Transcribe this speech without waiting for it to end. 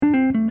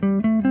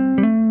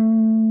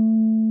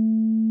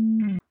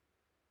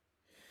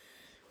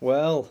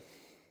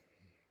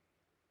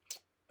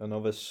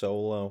Another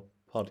solo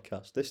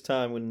podcast. This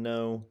time with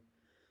no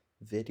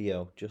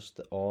video, just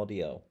the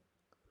audio.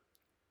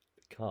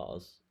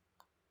 Because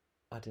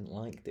I didn't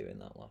like doing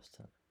that last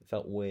time. It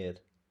felt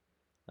weird.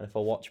 And if I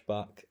watch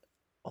back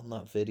on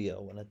that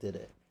video when I did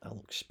it, I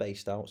look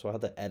spaced out, so I had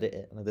to edit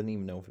it and I didn't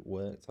even know if it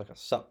worked. Like I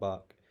sat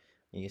back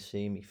and you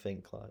see me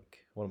think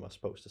like, what am I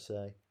supposed to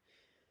say?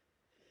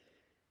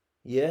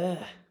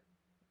 Yeah,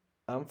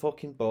 I'm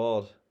fucking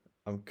bored.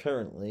 I'm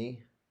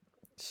currently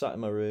sat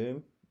in my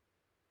room,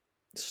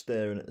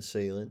 staring at the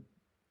ceiling,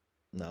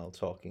 now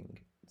talking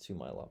to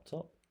my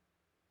laptop.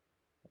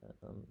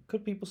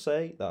 Could people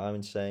say that I'm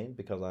insane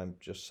because I'm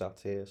just sat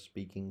here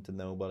speaking to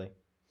nobody?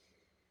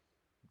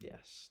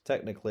 Yes,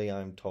 technically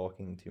I'm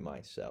talking to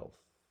myself.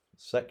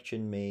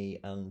 Section me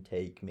and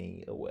take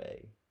me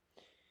away.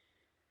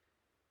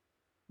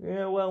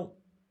 Yeah, well,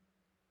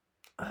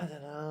 I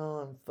don't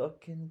know, I'm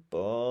fucking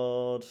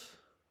bored.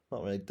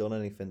 Not really done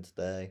anything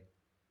today.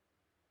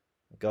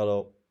 I got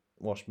up,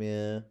 washed my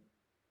hair,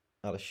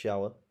 had a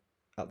shower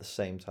at the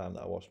same time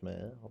that I washed my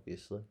hair,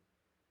 obviously.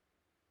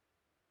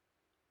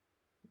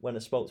 When I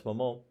spoke to my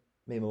mum,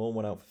 me and my mum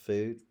went out for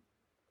food.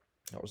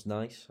 That was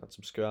nice. Had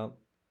some scran.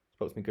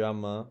 Spoke to my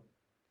grandma.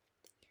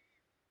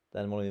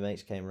 Then one of my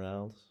mates came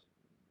around.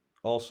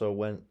 Also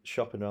went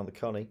shopping around the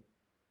Connie.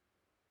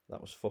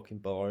 That was fucking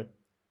boring.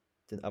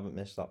 Haven't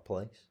missed that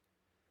place.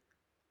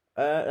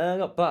 And I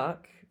got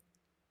back,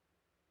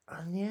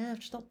 and yeah, I've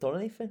just not done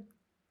anything.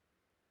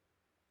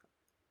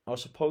 I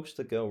was supposed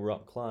to go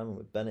rock climbing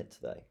with Bennett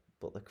today,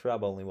 but the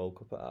crab only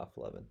woke up at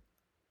 11:30.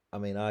 I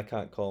mean, I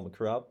can't call him a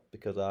crab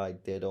because I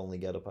did only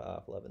get up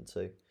at 11:30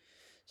 too.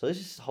 So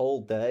this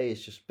whole day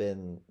has just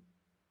been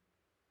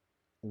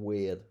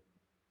weird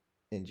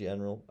in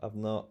general. I've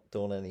not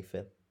done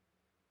anything.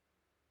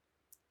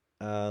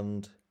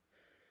 And,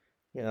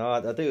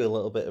 I do a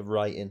little bit of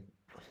writing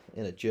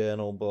in a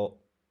journal, but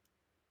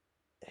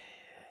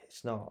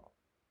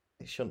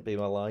it shouldn't be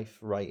my life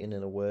writing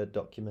in a Word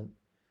document.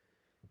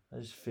 I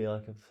just feel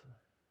like I've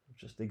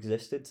just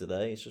existed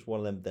today. It's just one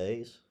of them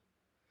days.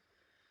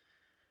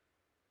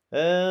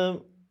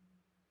 Um,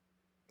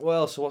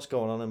 well, so what's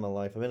going on in my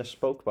life? I mean, I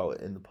spoke about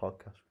it in the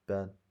podcast with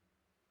Ben.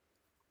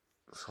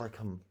 It's like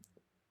I'm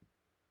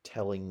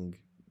telling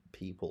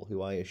people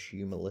who I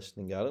assume are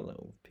listening. I don't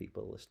know if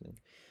people are listening.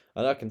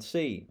 And I can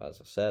see, as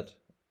I said,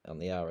 on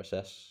the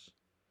RSS.com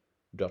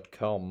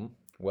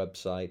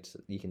website,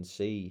 you can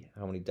see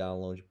how many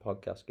downloads your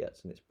podcast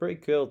gets. And it's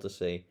pretty cool to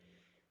see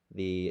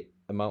the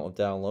amount of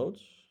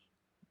downloads.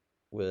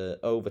 We're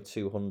over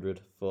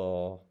 200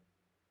 for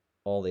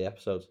all the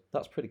episodes.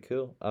 That's pretty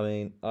cool. I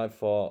mean, I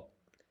thought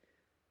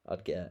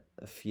I'd get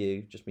a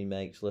few, just me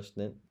mates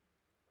listening.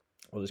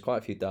 Well, there's quite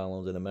a few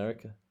downloads in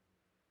America.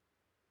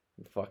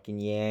 Fucking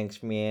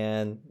Yanks,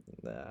 man.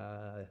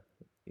 Nah,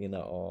 you're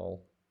not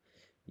all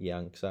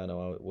Yanks. I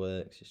know how it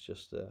works. It's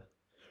just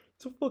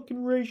it's a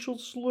fucking racial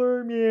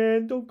slur,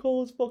 man. Don't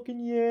call us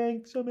fucking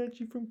Yanks. I'm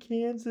actually from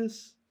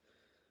Kansas.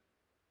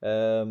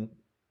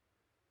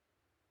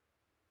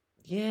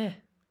 Yeah.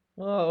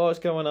 Oh, what's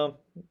going on?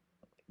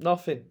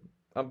 Nothing.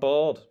 I'm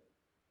bored.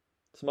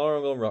 Tomorrow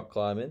I'm going rock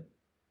climbing,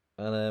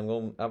 and I'm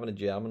going having a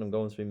jam, and I'm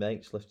going to my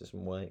mates lifting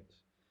some weights.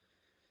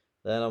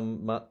 Then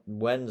on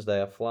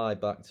Wednesday I fly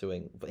back to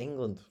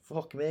England.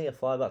 Fuck me, I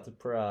fly back to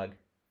Prague,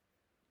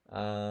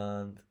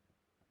 and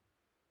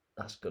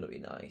that's gonna be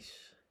nice.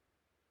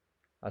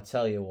 I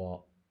tell you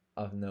what,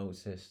 I've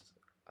noticed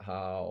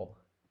how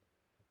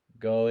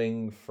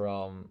going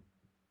from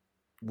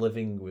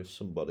living with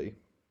somebody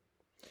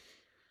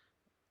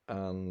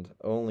and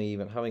only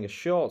even having a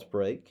short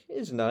break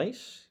is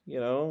nice.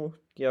 You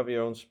have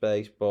your own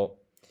space, but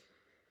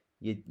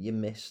you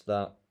miss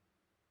that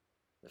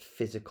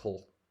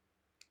physical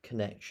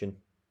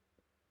connection.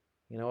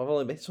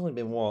 It's only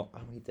been what?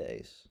 How many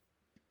days?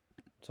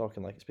 I'm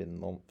talking like it's been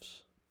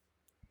months.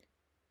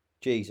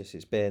 Jesus,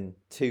 it's been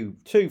two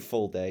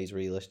full days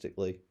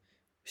realistically. We've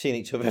seen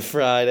each other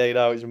Friday,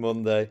 now it's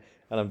Monday,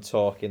 and I'm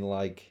talking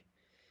like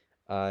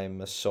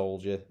I'm a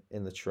soldier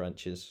in the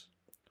trenches,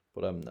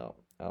 but I'm not.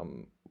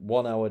 I'm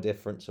 1 hour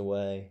difference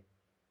away,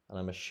 and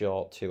I'm a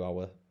short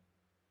 1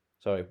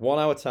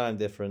 hour time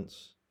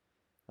difference,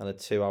 and a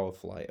 2 hour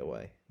flight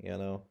away.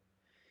 And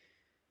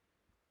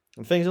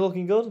things are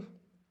looking good.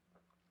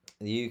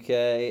 The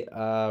UK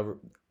are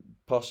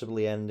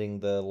possibly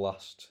ending the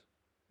last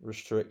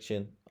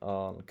restriction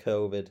on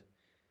COVID,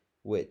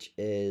 which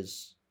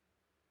is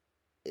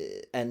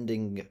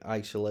ending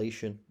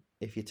isolation.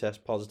 If you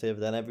test positive,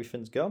 then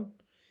everything's gone.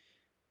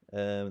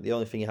 The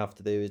only thing you have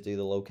to do is do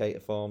the locator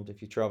forms if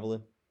you're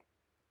travelling,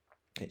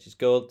 which is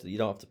good. You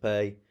don't have to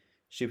pay a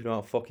stupid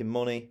amount of fucking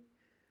money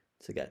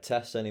to get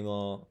tests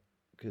anymore.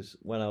 Because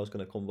when I was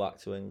going to come back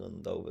to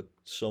England over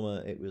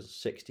summer, it was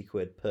 60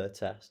 quid per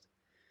test.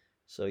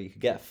 So you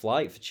could get a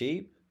flight for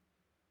cheap,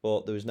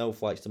 but there was no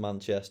flights to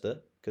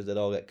Manchester because they'd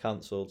all get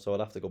cancelled, so I'd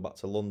have to go back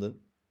to London.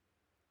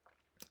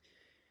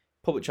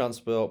 Public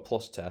transport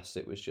plus tests,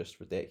 it was just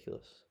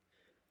ridiculous.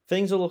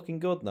 Things are looking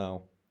good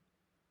now.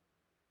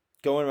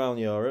 Going around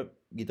Europe,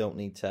 you don't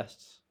need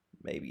tests.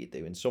 Maybe you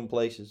do in some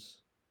places.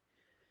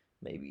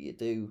 maybe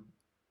you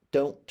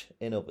don't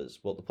in others.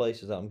 But the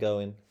places that I'm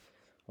going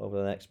over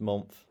the next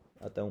month,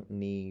 I don't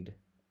need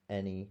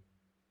any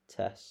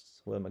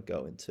tests. Where am I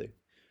going to?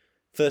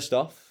 First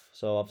off,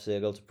 so obviously I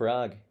go to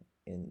Prague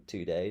in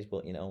 2 days,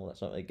 but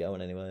that's not really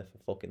going anywhere if I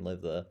fucking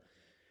live there.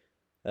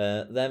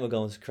 Then we're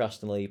going to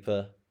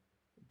Krasnolipa,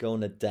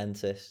 going to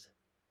dentist.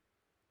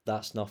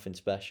 That's nothing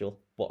special,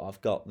 but I've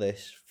got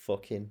this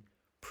fucking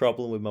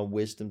problem with my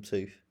wisdom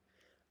tooth,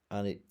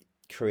 and it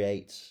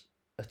creates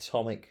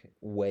atomic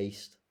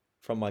waste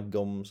from my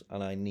gums,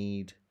 and I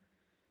need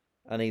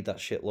that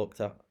shit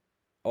looked at.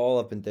 All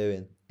I've been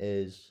doing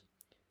is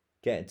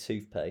getting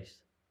toothpaste,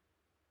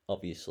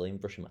 obviously, and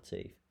brushing my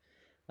teeth,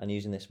 and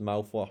using this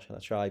mouthwash. And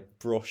I try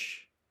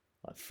brush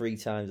like 3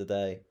 times a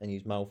day and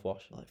use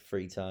mouthwash like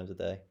 3 times a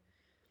day,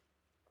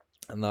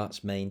 and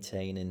that's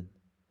maintaining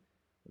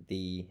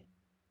the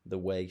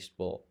waste.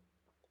 But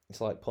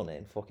it's like putting it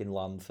in fucking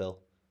landfill.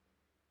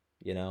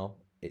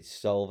 It's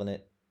solving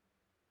it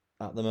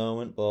at the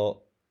moment,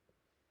 but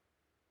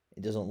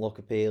it doesn't look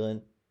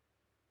appealing,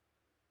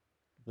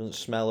 doesn't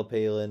smell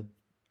appealing,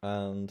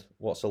 and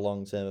what's the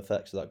long-term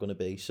effects of that going to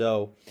be?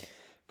 So,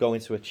 going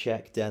to a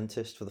Czech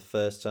dentist for the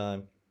first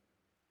time.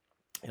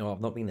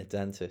 I've not been a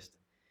dentist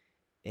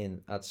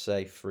in, I'd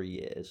say, 3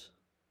 years.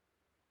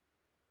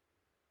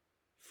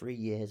 3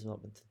 years I've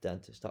not been to the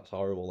dentist. That's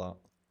horrible, that.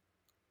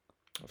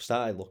 I've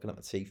started looking at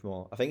my teeth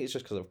more. I think it's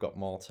just because I've got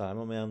more time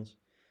on my hands.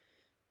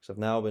 Because I've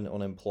now been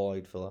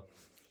unemployed for like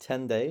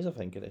 10 days, I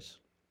think it is.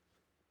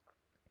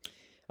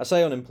 I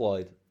say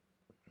unemployed.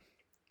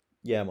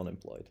 Yeah, I'm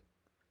unemployed.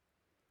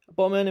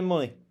 But I'm earning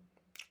money.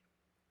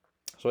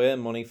 So I earn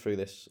money through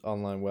this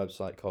online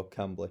website called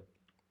Cambly.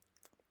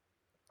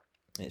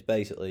 It's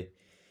basically,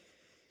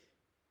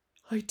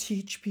 I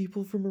teach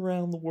people from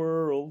around the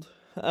world.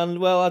 And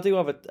well, I do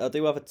have a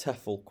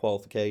TEFL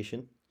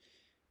qualification.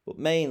 But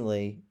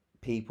mainly,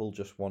 people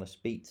just want to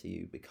speak to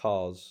you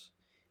because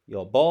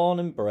you're born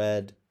and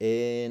bred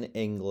in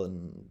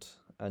England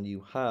and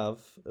you have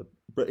a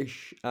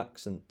British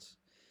accent.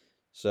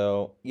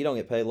 So you don't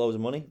get paid loads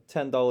of money,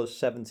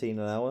 $10.17 an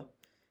hour.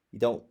 You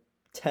don't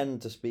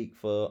tend to speak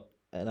for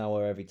an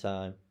hour every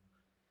time.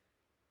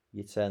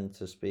 You tend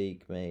to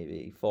speak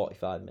maybe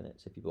 45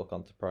 minutes if you book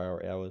onto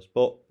priority hours.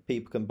 But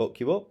people can book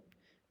you up.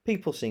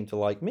 People seem to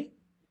like me.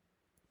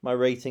 My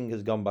rating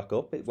has gone back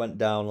up. It went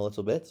down a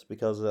little bit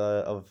because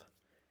of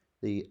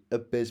the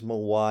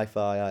abysmal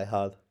Wi-Fi I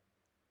had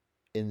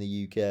in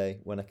the UK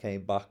when I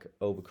came back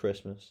over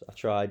Christmas. I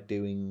tried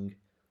doing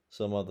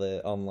some of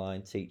the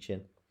online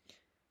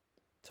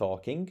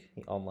talking,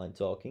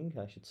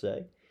 I should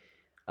say,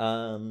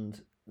 and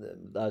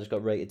I just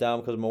got rated down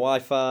because of my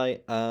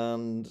Wi-Fi.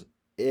 And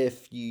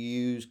if you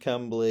use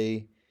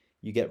Cambly,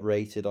 you get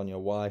rated on your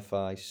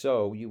Wi-Fi,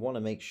 so you want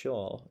to make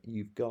sure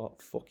you've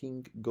got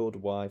fucking good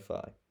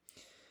Wi-Fi.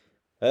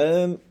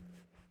 But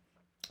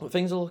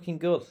things are looking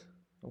good.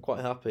 I'm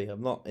quite happy.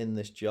 I'm not in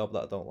this job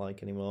that I don't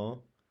like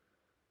anymore.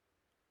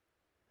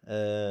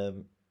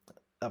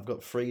 I've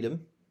got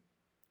freedom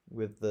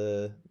with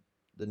the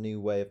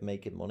new way of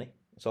making money.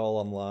 It's all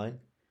online,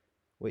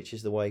 which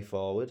is the way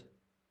forward.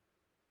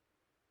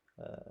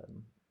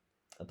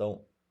 I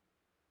don't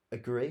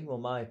agree. Well,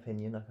 my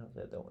opinion, I can't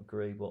say I don't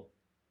agree, but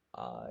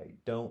I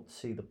don't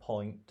see the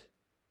point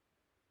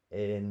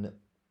in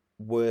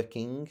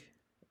working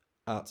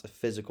at a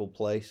physical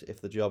place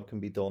if the job can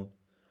be done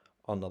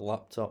on the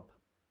laptop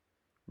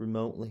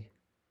remotely.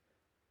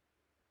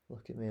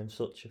 Look at me, I'm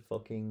such a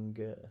fucking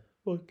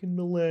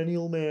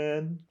millennial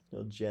man,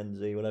 or Gen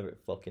Z, whatever it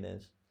fucking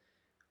is.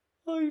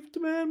 I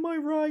demand my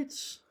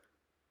rights.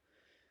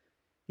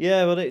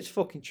 Yeah, but it's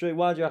fucking true.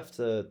 Why do you have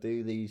to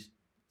do these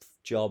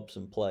jobs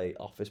and play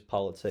office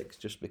politics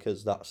just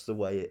because that's the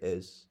way it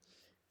is?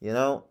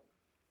 The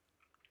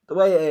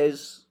way it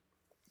is,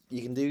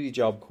 you can do your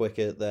job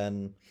quicker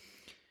than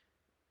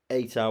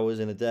 8 hours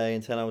in a day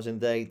and 10 hours in a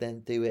day,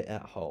 then do it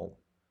at home.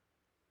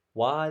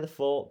 Why the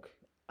fuck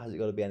has it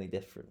got to be any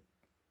different?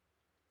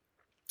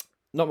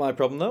 Not my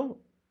problem though.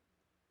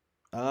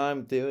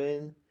 I'm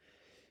doing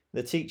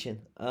the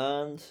teaching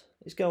and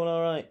it's going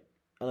alright.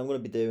 And I'm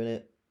going to be doing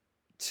it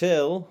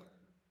till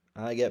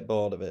I get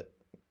bored of it.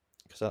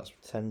 Because that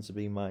tends to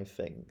be my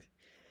thing.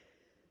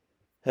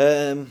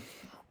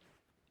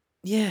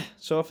 Yeah,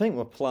 so I think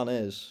my plan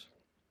is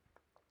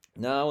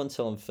now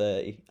until I'm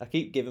 30. I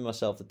keep giving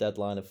myself the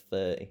deadline of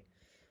 30.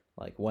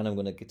 Like when I'm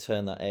going to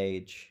turn that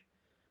age,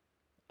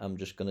 I'm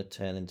just going to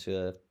turn into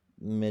a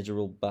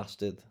miserable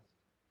bastard,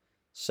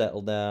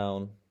 settle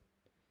down,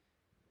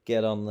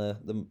 get on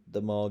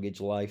the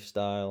mortgage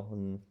lifestyle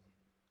and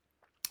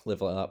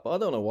live like that. But I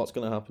don't know what's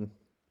going to happen.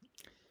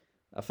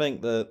 I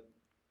think that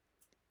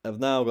I've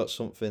now got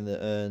something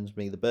that earns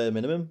me the bare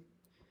minimum.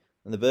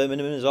 And the bare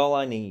minimum is all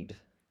I need.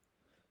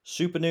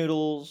 Super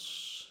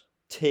noodles,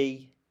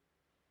 tea,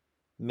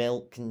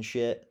 milk and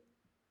shit.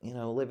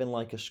 Living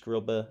like a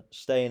scrubber,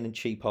 staying in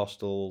cheap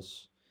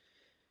hostels,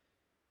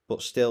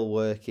 but still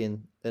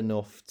working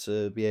enough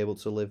to be able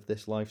to live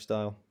this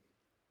lifestyle.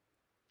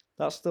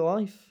 That's the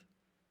life.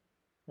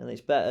 And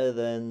it's better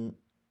than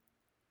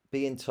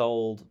being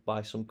told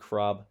by some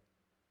crab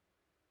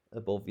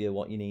above you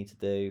what you need to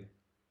do,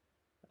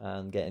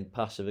 and getting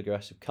passive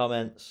aggressive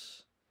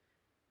comments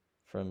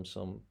from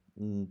some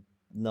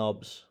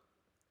knobs.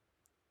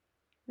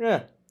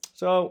 Yeah,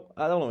 so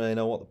I don't really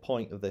know what the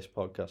point of this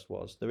podcast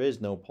was. There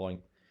is no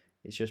point.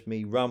 It's just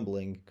me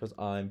rambling because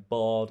I'm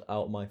bored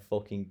out of my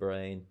fucking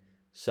brain,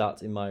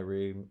 sat in my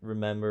room,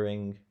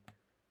 remembering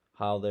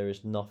how there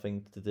is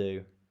nothing to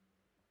do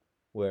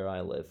where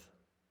I live.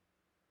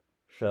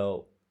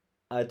 So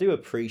I do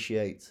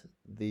appreciate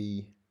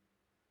the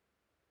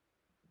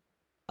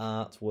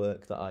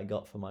artwork that I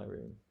got for my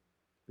room,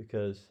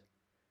 because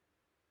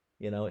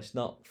it's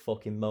not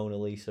fucking Mona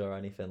Lisa or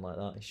anything like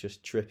that. It's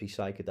just trippy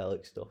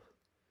psychedelic stuff.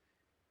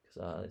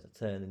 Because I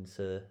turned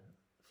into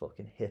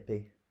fucking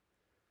hippie,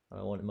 and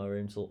I wanted my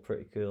room to look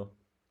pretty cool.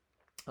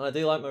 And I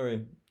do like my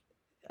room.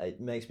 It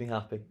makes me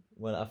happy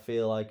when I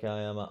feel like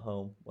I am at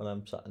home when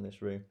I'm sat in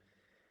this room,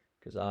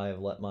 because I have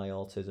let my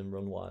autism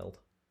run wild.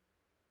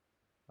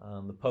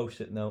 The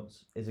post-it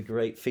notes is a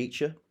great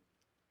feature.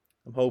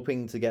 I'm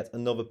hoping to get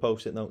another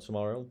post-it note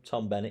tomorrow.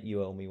 Tom Bennett,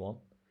 you owe me one.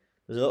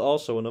 There's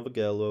also another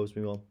girl who owes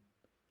me one.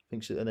 I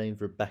think her name's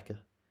Rebecca,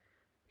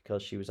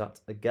 because she was at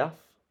a gaff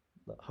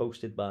that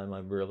hosted by my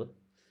brother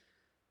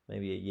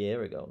maybe a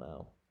year ago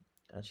now,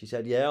 and she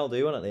said, yeah, I'll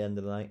do one at the end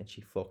of the night, and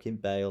she fucking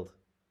bailed.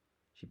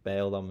 She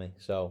bailed on me.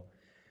 So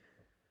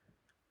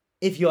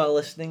if you are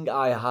listening,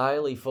 I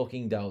highly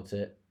fucking doubt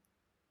it,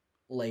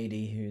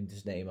 lady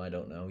whose name I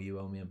don't know, you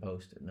owe me a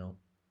post-it note.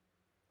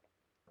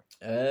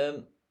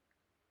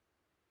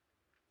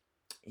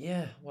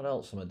 Yeah, what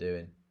else am I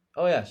doing?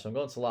 Oh yeah, so I'm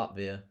going to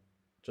Latvia.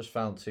 Just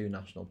found 2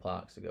 national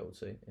parks to go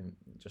to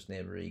just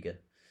near Riga.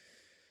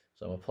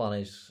 So my plan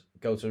is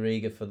go to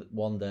Riga for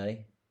one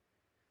day.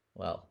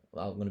 Well,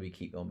 I'm going to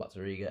keep going back to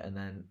Riga, and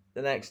then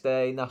the next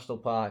day national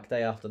park,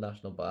 day after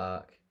national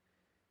park.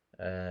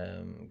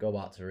 Go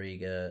back to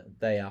Riga.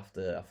 Day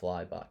after, I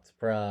fly back to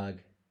Prague.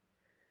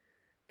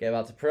 Get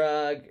back to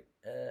Prague,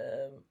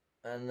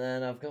 and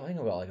then I think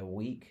I've got like a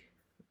week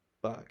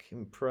back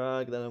in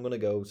Prague. Then I'm going to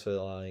go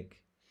to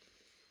like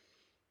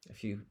a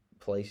few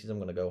places. I'm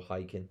going to go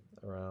hiking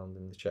around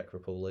in the Czech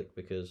Republic,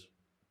 because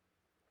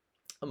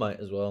I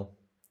might as well.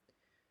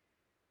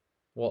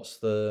 What's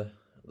the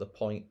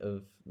point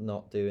of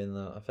not doing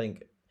that? I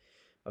think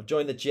I've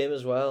joined the gym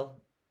as well.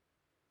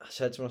 I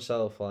said to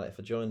myself, like, if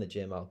I join the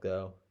gym, I'll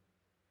go.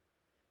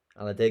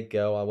 And I did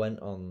go. I went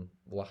on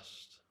when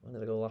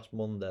did I go? Last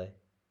Monday.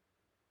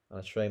 And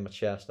I trained my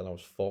chest, and I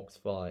was fucked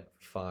for like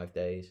 5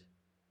 days.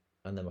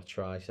 And then my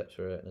triceps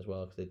were hurting as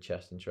well, because I did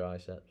chest and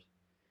triceps.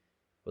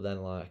 But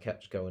then like I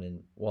kept going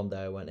in. One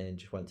day I went in,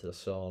 just went to the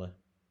sauna.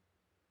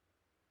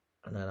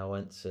 And then I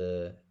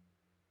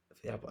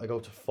go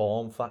to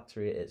Form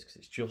Factory, it is, because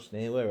it's just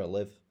near where I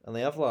live. And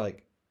they have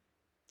like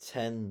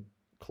 10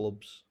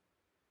 clubs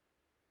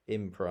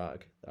in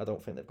Prague. I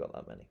don't think they've got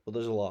that many, but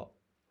there's a lot.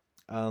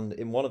 And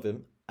in one of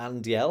them,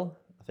 Andiel,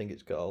 I think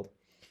it's called,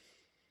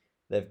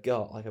 they've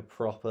got like a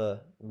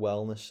proper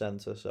wellness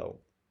centre. So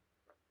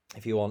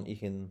if you want, you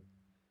can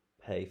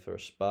pay for a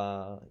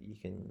spa. You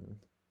can...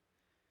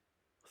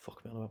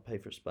 Fuck me, I don't pay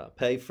for a spa.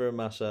 Pay for a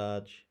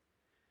massage.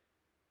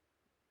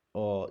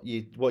 Or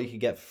what you can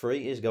get for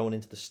free is going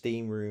into the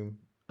steam room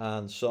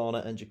and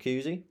sauna and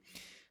jacuzzi.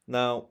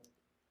 Now,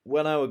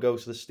 when I would go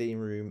to the steam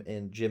room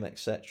in gym,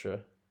 etc.,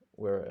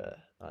 where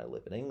I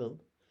live in England,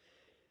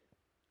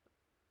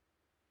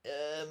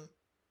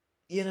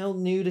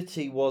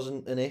 nudity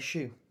wasn't an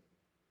issue.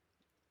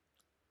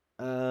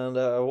 And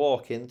I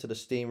walk into the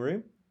steam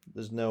room.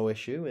 There's no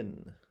issue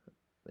in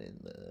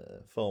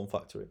the Foam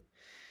Factory.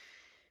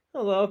 I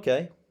was like,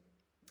 okay.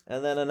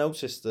 And then I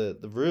noticed the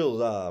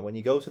rules are, when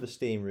you go to the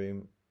steam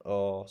room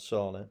or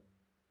sauna,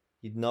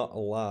 you're not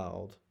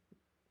allowed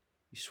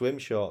your swim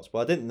shorts. But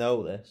I didn't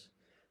know this.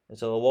 And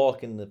so I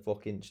walk in the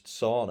fucking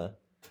sauna,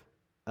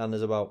 and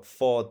there's about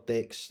 4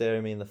 dicks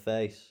staring me in the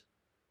face.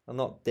 And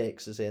not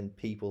dicks as in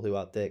people who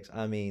are dicks.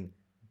 I mean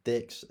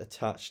dicks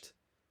attached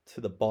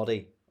to the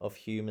body of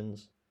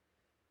humans,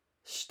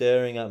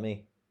 staring at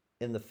me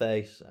in the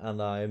face.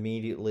 And I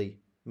immediately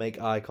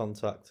make eye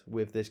contact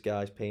with this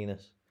guy's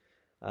penis.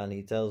 And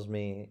he tells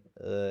me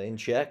in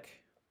Czech,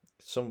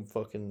 some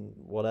fucking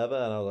whatever.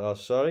 And I was like, oh,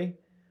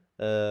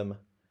 sorry.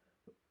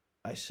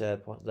 I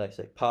said, what did I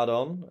say?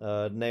 Pardon,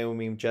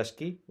 neumím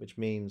česky, which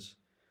means,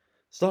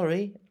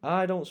 sorry,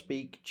 I don't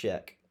speak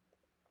Czech.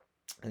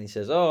 And he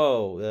says,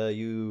 oh,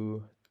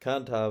 you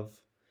can't have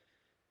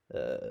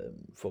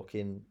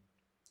fucking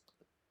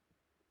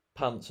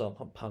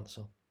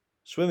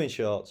swimming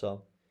shorts on.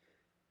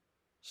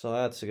 So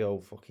I had to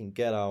go fucking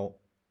get out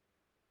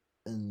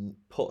and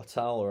put a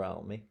towel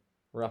around me,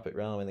 wrap it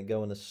around me, and then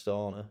go in the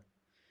sauna.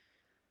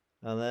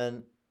 And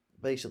then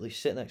basically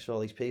sit next to all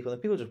these people,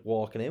 and people just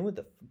walking in with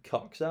the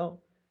cocks out.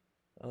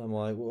 And I'm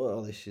like,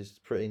 well, this is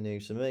pretty new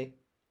to me.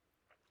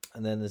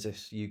 And then there's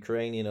this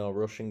Ukrainian or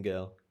Russian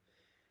girl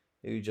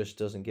who just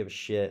doesn't give a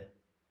shit.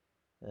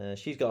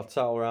 She's got a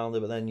towel around her,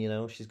 but then,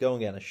 she's going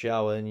to get in a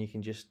shower, and you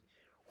can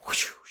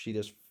she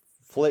just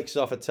flicks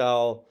off a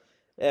towel.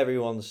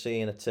 Everyone's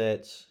seeing her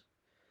tits.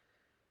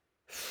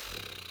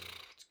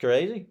 It's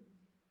crazy.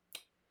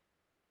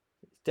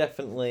 It's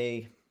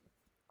definitely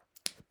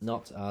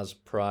not as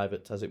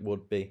private as it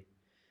would be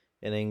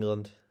in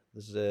England.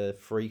 There's a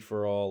free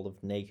for all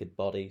of naked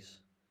bodies.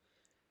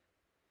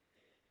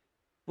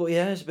 But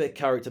yeah, it's a bit of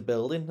character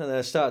building. And then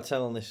I started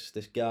telling this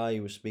guy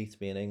who was speaking to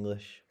me in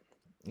English.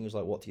 He was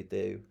like, "What do you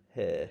do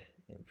here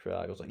in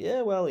Prague?" I was like,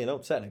 "Yeah, well,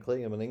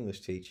 technically I'm an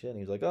English teacher." And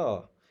he was like,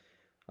 "Oh,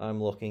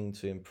 I'm looking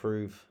to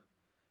improve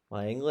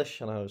my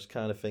English." And I was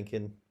kind of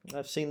thinking,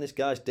 I've seen this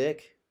guy's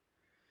dick.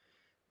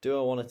 Do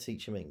I want to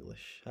teach him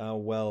English? How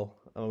well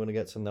am I going to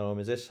get to know him?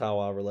 Is this how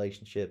our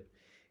relationship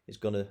is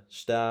going to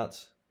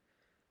start?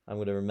 I'm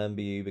going to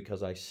remember you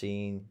because I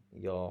seen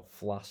your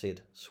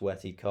flaccid,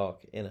 sweaty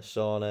cock in a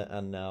sauna,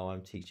 and now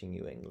I'm teaching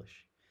you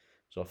English.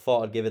 So I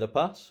thought I'd give it a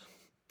pass.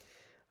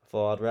 I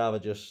thought I'd rather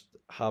just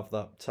have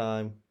that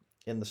time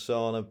in the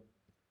sauna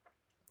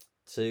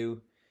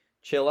to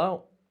chill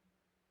out.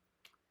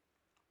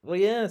 Well,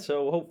 yeah,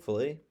 so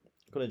hopefully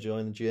I'm going to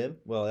join the gym.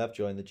 Well, I have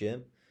joined the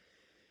gym.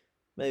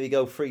 Maybe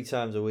go 3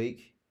 times a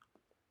week.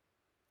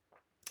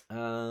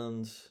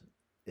 And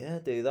yeah,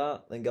 do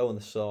that. Then go in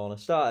the sauna.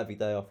 Start every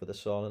day off with the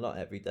sauna. Not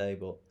every day,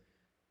 but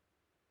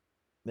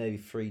maybe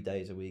 3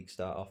 days a week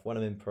start off when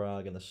I'm in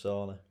Prague in the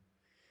sauna.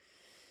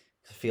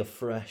 I feel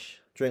fresh.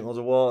 Drink loads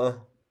of water.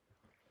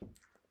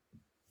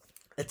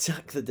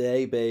 Attack the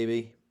day,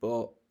 baby.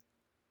 But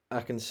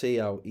I can see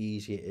how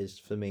easy it is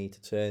for me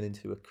to turn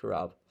into a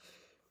crab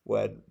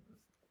when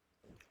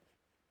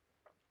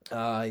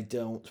I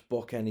don't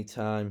book any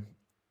time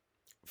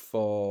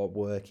for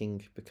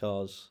working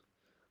because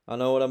I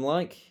know what I'm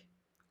like.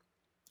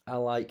 I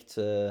like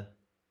to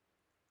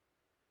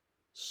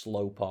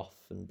slope off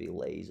and be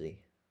lazy.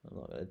 I'm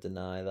not going to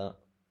deny that.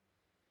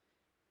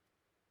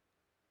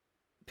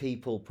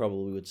 People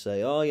probably would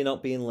say, "Oh, you're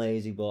not being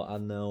lazy," but I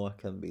know I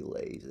can be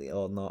lazy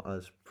or not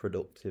as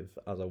productive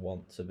as I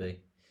want to be.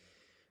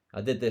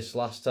 I did this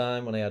last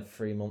time when I had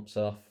 3 months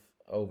off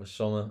over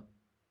summer.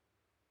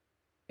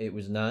 It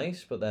was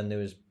nice, but then there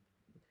was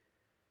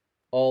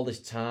all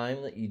this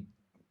time that you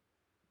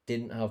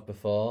didn't have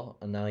before,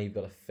 and now you've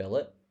got to fill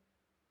it,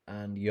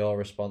 and you're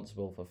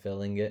responsible for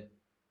filling it.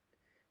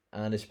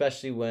 And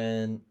especially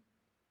when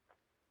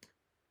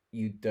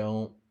you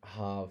don't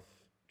have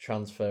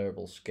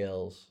transferable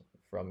skills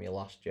from your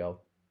last job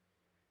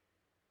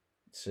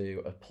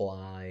to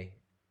apply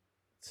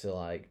to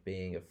like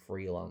being a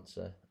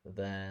freelancer,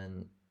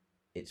 then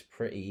it's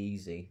pretty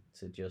easy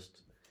to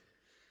just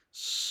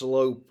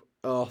slope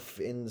off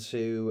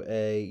into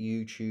a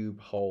YouTube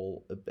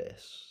hole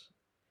abyss.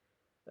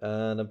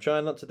 And I'm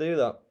trying not to do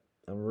that.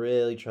 I'm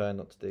really trying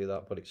not to do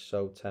that, but it's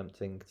so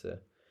tempting to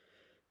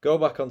go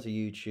back onto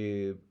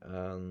YouTube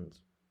and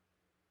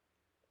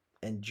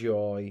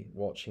enjoy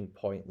watching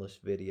pointless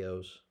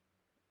videos.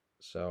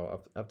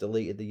 So I've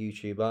deleted the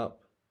YouTube app.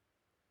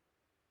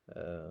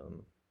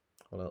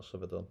 What else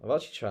have I done? I've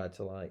actually tried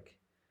to like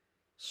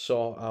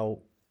sort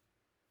out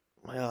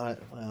my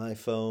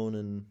iPhone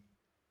and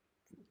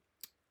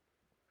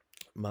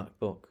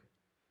MacBook.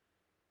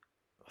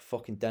 I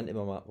fucking dented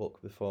my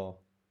MacBook before.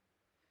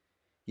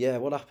 Yeah,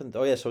 what happened?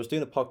 Oh yeah, so I was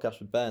doing a podcast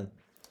with Ben,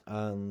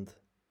 and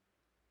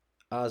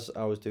as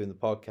I was doing the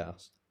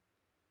podcast,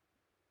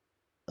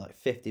 like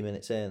 50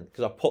 minutes in,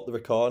 because I put the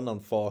recording on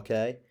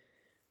 4K,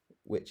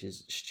 which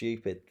is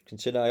stupid.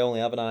 Consider I only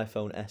have an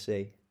iPhone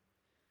SE,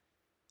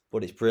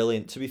 but it's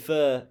brilliant. To be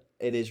fair,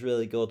 it is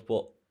really good,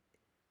 but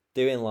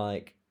doing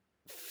like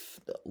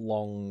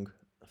long,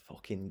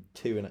 fucking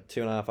two and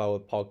a half hour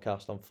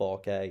podcast on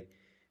 4K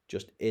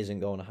just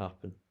isn't going to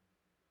happen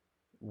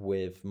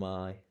with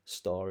my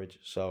storage.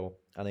 So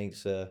I need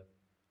to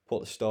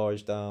put the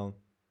storage down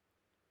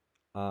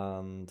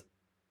and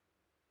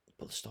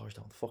put the storage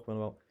down. The fuck am I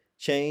about?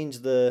 Change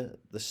the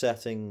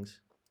settings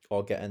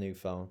or get a new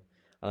phone.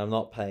 And I'm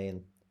not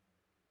paying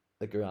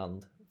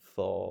 $1,000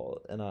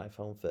 for an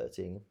iPhone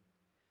 13.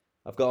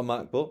 I've got a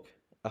MacBook.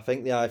 I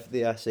think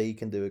the SE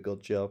can do a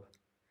good job.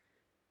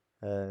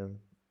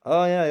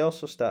 Oh yeah, I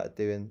also started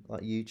doing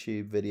like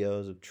YouTube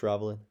videos of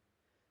traveling.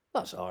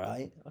 That's all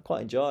right. I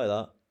quite enjoy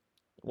that.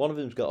 One of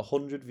them's got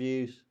 100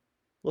 views.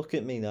 Look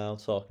at me now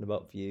talking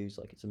about views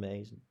like it's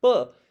amazing.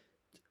 But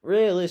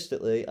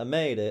realistically, I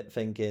made it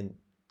thinking,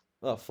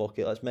 oh fuck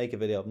it, let's make a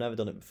video. I've never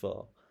done it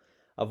before.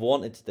 I've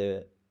wanted to do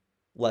it.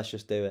 Let's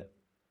just do it.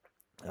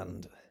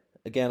 And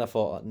again, I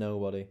thought like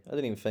nobody. I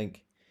didn't even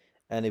think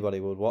anybody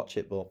would watch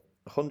it, but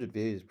 100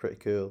 views is pretty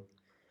cool.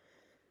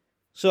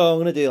 So I'm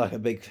gonna do like a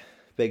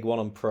big one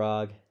on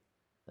Prague.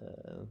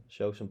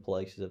 Show some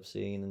places I've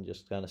seen and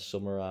just kind of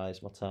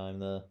summarize my time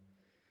there.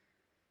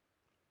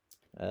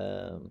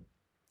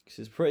 Cause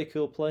it's a pretty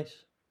cool place.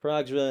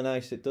 Prague's really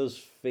nice. It does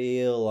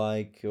feel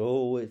like,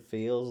 oh, it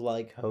feels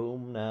like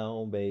home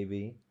now,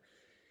 baby.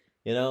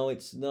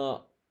 It's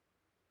not.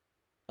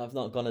 I've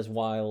not gone as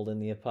wild in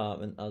the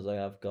apartment as I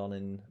have gone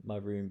in my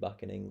room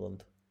back in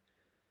England.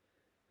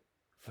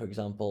 For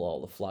example,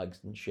 all the flags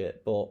and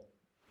shit. But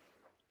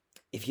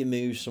if you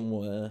move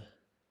somewhere,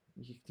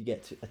 you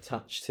get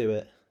attached to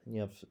it, and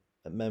you have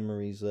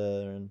memories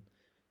there and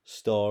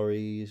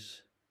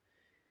stories.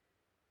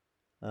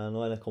 And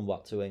when I come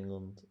back to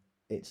England,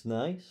 it's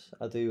nice.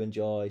 I do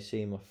enjoy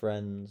seeing my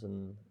friends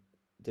and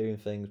doing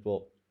things,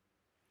 but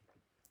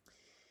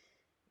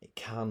it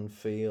can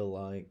feel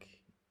like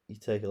you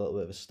take a little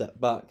bit of a step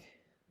back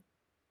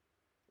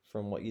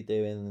from what you're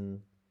doing and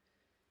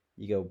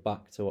you go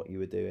back to what you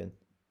were doing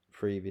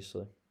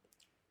previously.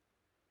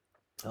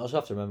 I also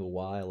have to remember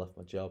why I left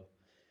my job.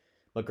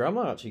 My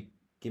grandma actually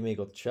gave me a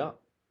good chat.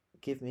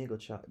 Give me a good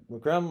chat. My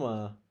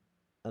grandma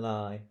and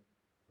I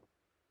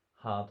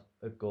had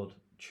a good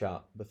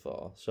chat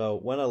before. So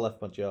when I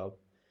left my job,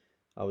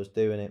 I was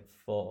doing it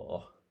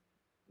for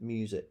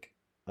music.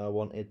 I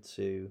wanted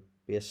to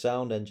be a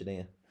sound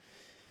engineer.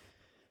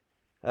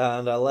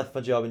 And I left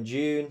my job in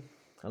June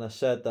and I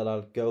said that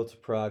I'd go to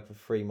Prague for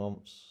 3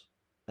 months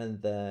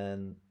and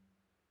then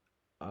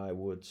I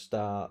would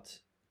start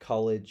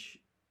college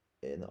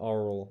in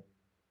Oral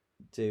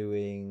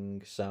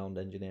doing sound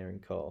engineering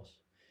course.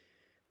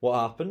 What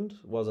happened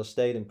was I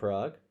stayed in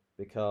Prague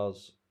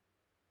because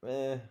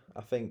I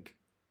think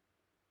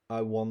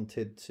I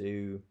wanted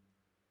to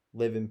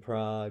live in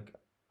Prague.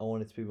 I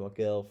wanted to be with my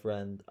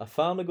girlfriend. I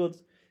found a good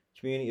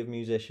community of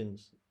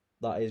musicians.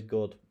 That is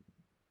good.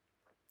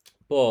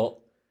 But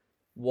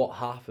what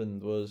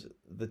happened was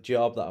the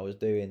job that I was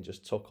doing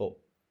just took up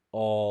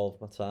all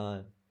of my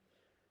time.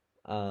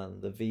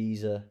 And the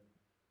visa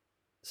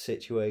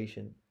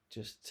situation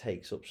just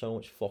takes up so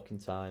much fucking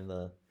time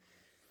there.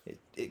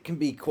 It can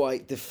be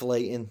quite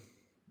deflating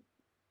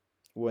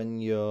when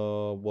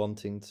you're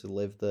wanting to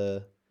live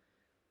there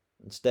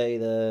and stay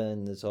there,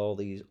 and there's all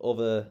these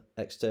other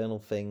external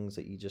things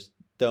that you just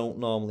don't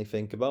normally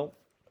think about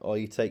or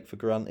you take for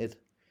granted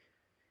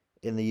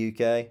in the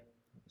UK.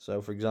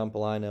 So, for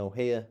example, I know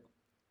here,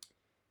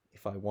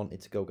 if I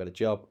wanted to go get a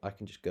job, I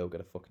can just go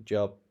get a fucking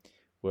job.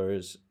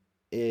 Whereas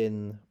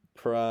in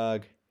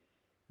Prague,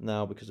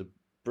 now because of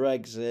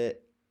Brexit,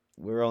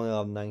 we're only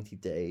allowed 90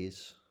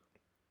 days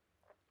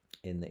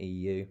in the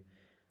EU.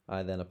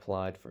 I then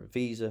applied for a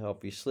visa.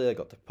 Obviously, I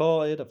got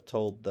deported. I've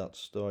told that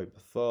story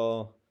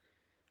before.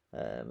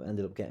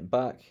 Ended up getting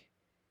back.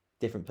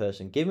 Different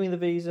person gave me the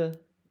visa.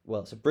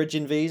 Well, it's a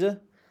bridging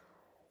visa.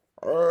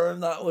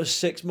 And that was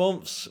 6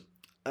 months.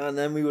 And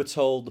then we were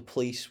told the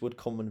police would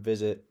come and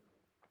visit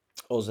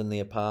us in the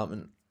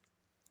apartment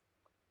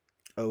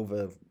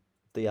over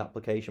the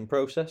application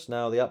process.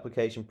 Now, the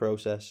application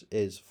process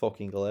is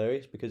fucking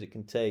hilarious because it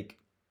can take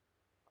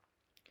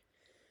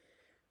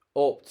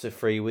up to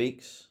 3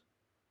 weeks.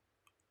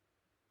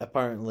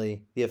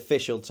 Apparently, the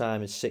official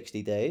time is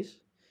 60 days.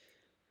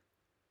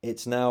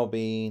 It's now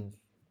been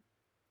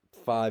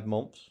 5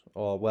 months,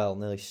 or well,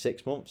 nearly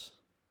 6 months,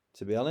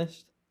 to be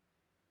honest.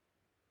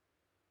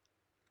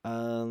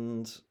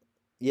 And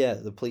yeah,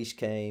 the police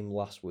came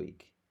last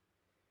week.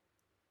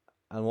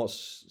 And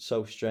what's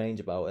so strange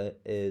about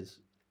it is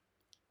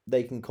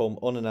they can come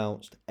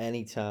unannounced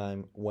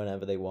anytime,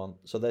 whenever they want.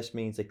 So this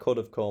means they could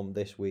have come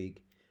this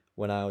week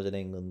when I was in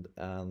England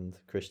and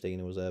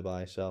Christina was there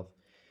by herself,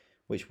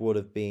 which would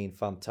have been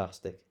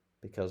fantastic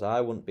because I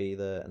wouldn't be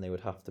there and they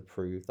would have to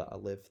prove that I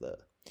live there.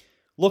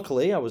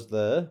 Luckily, I was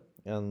there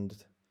and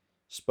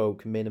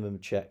spoke minimum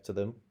Czech to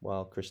them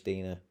while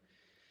Christina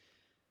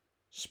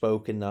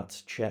spoke in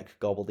that Czech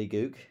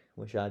gobbledygook,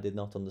 which I did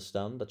not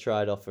understand. I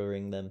tried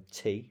offering them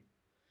tea,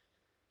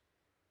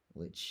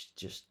 which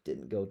just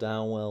didn't go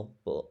down well.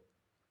 But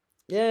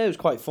yeah, it was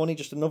quite funny.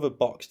 Just another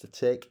box to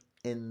tick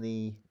in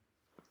the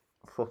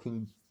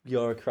fucking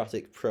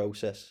bureaucratic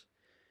process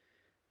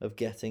of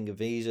getting a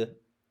visa.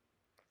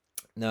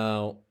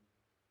 Now,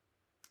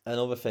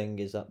 another thing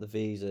is that the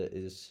visa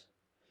is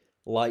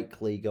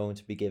likely going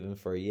to be given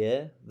for a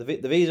year. The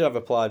visa I've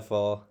applied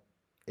for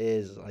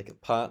is like a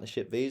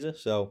partnership visa.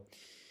 So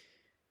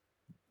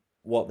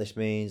what this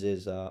means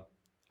is that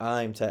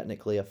I'm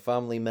technically a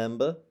family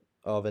member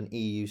of an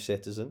EU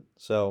citizen.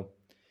 So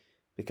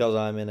because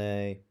I'm in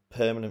a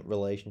permanent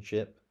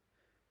relationship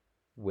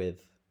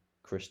with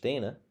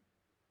Christina,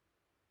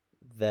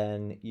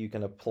 then you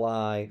can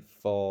apply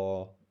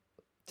for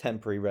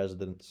temporary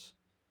residence.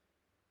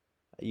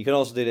 You can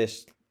also do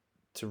this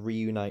to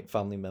reunite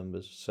family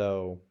members.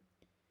 So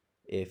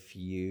if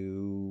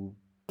you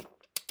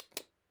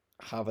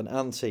have an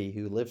auntie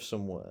who lives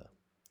somewhere,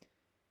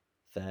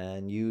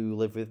 then you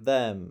live with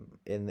them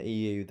in the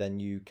EU, then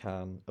you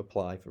can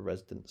apply for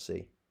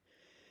residency.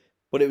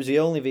 But it was the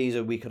only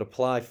visa we could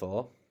apply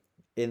for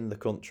in the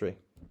country.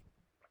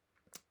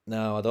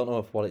 Now, I don't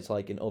know what it's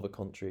like in other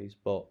countries,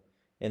 but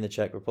in the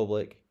Czech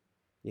Republic,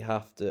 you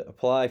have to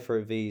apply for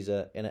a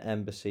visa in an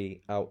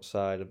embassy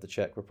outside of the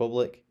Czech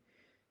Republic.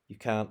 You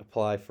can't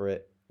apply for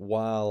it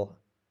while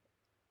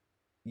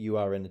you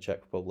are in the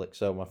Czech Republic.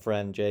 So my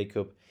friend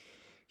Jacob,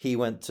 he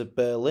went to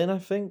Berlin, I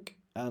think,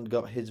 and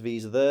got his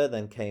visa there,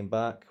 then came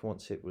back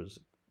once it was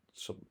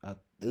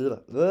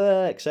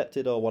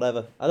accepted or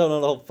whatever. I don't know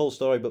the whole full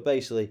story, but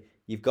basically,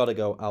 you've got to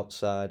go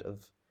outside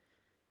of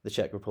the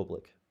Czech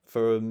Republic.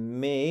 For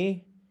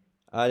me,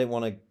 I didn't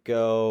want to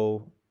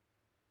go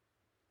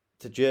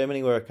to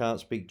Germany where I can't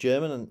speak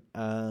German,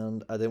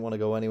 and I didn't want to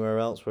go anywhere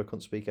else where I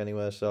couldn't speak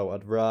anywhere, so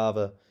I'd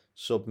rather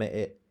submit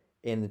it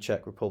in the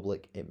Czech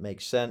Republic. It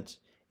makes sense.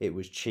 It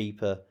was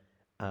cheaper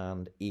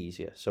and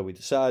easier. So we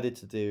decided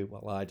to do,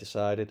 well, I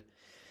decided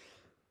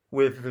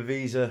with the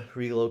visa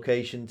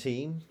relocation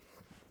team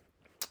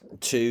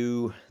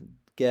to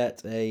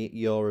get a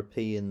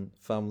European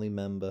family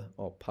member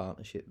or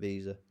partnership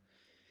visa.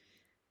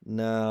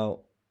 Now,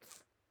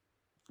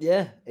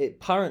 yeah,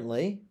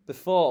 apparently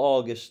before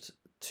August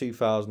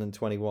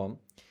 2021,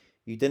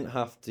 you didn't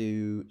have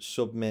to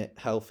submit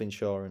health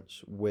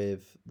insurance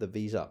with the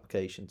visa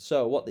application.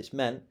 So what this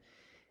meant,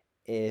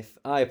 if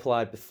I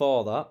applied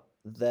before that,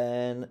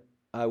 then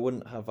I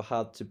wouldn't have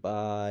had to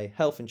buy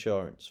health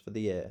insurance for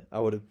the year. I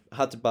would have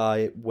had to buy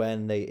it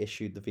when they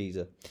issued the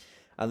visa.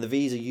 And the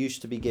visa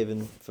used to be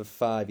given for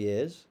 5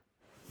 years.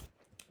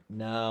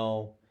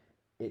 Now,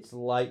 it's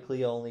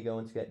likely only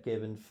going to get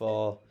given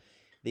for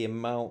the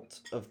amount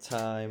of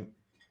time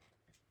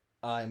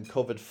I'm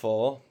covered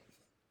for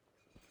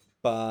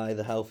by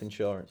the health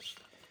insurance,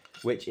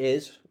 which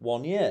is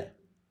 1 year.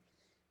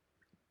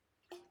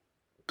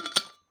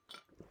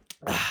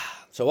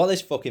 So what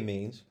this fucking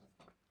means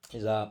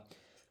is that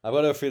I've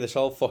got to go through this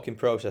whole fucking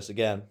process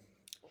again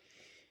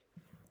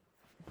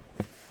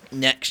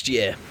next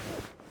year,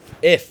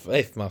 if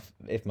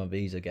my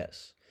visa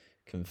gets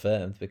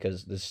confirmed,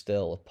 because there's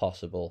still a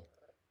possible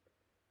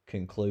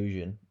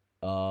conclusion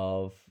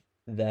of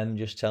them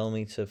just telling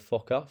me to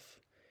fuck off.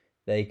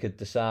 They could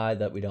decide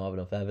that we don't have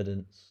enough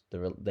evidence.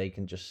 They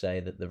can just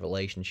say that the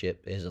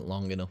relationship isn't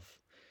long enough.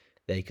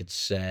 They could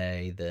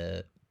say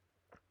that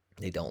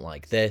they don't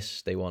like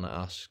this. They want to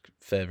ask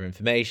further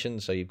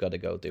information, so you've got to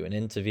go do an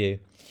interview.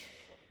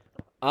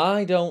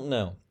 I don't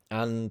know.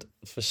 And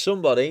for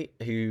somebody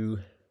who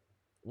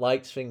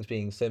likes things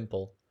being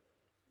simple,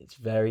 it's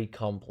very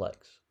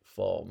complex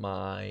for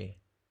my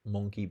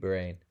monkey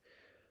brain.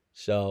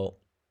 So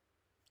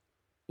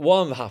what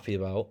I'm happy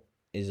about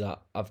is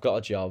that I've got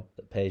a job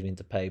that pays me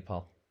into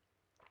PayPal.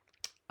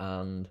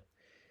 And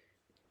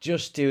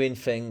just doing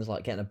things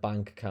like getting a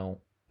bank account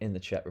in the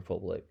Czech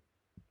Republic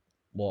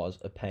was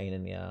a pain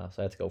in the ass.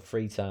 I had to go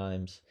 3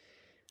 times.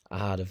 I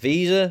had a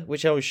visa,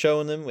 which I was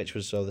showing them, which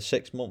was the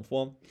 6-month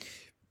one.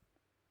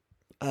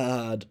 I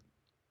had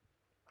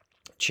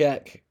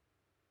Czech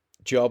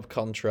job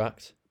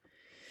contract.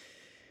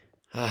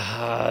 I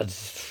had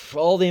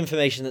all the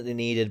information that they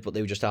needed, but they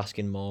were just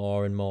asking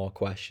more and more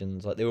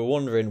questions. Like, they were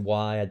wondering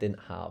why I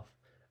didn't have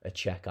a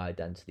Czech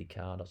identity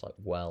card. I was like,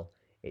 well,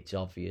 it's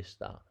obvious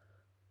that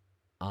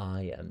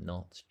I am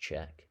not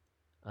Czech.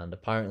 And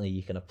apparently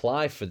you can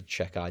apply for the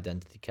Czech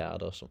identity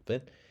card or something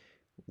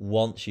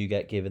once you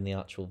get given the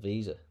actual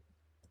visa.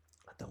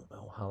 I don't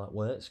know how that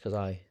works,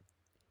 because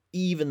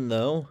even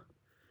though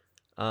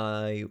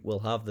I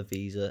will have the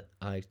visa,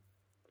 I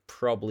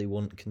probably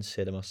wouldn't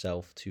consider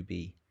myself to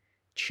be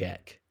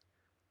Czech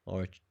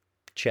or a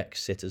Czech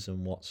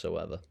citizen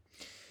whatsoever.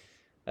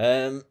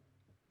 I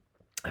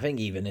think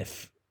even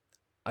if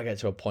I get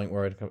to a point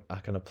where I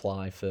can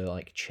apply for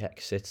like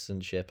Czech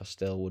citizenship, I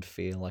still would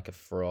feel like a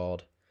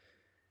fraud.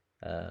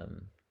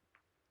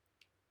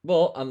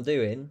 But I'm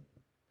doing,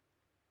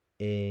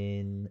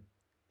 in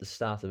the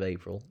start of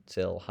April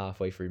till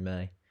halfway through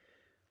May,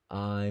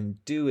 I'm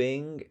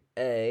doing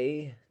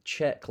a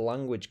Czech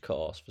language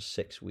course for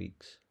 6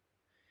 weeks.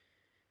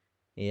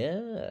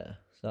 Yeah,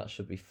 so that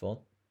should be fun.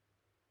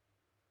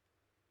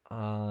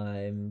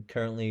 I'm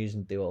currently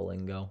using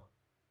Duolingo.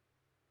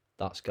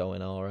 That's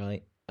going all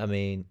right. I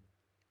mean,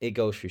 it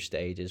goes through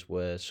stages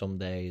where some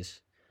days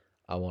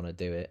I want to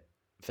do it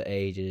for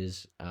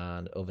ages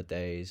and other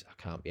days I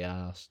can't be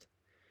asked.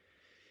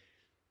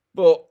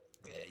 But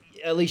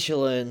at least you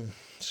learn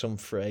some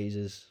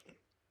phrases.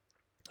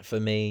 For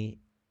me,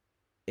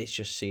 it's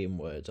just seeing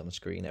words on the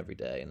screen every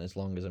day, and as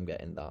long as I'm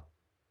getting that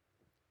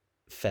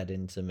fed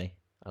into me,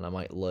 and I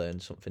might learn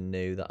something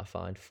new that I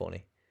find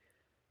funny.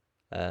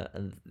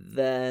 And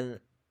then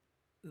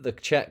the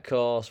Czech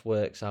course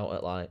works out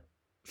at like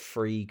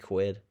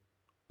 £3.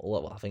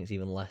 Well, I think it's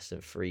even less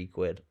than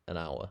 £3 an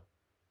hour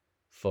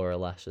for a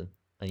lesson,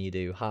 and you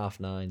do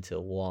 9:30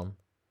 till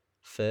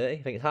 1:30.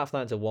 I think it's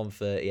 9:30 till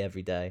 1:30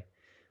 every day,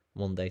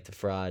 Monday to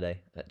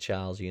Friday, at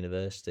Charles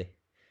University.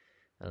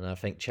 And I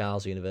think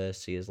Charles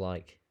University is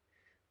like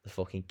the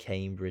fucking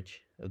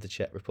Cambridge of the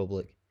Czech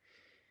Republic.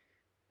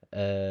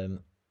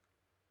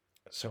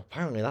 So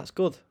apparently that's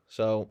good.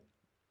 So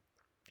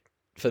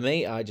for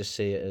me, I just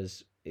see it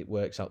as it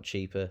works out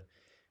cheaper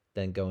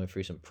than going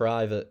through some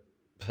private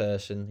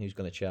person who's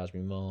going to charge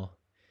me more.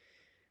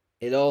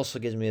 It also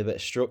gives me a bit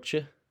of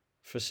structure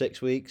for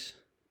 6 weeks.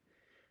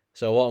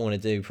 So what I'm going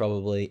to do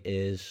probably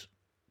is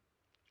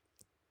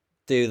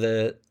do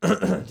the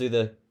do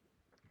the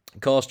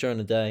course during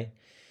the day,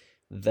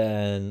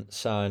 then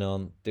sign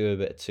on, do a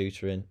bit of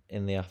tutoring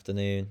in the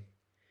afternoon,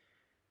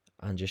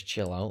 and just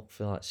chill out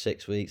for like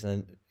 6 weeks,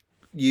 and then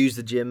use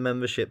the gym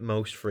membership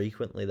most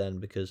frequently then,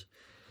 because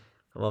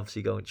I'm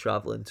obviously going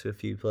travelling to a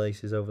few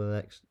places over the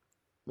next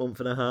month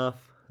and a half.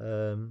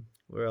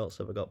 Where else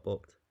have I got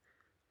booked?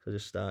 I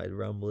just started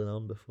rambling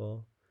on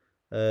before.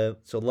 So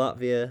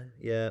Latvia,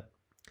 yeah.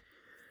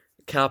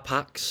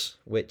 Carpax,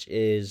 which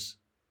is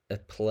a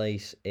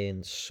place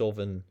in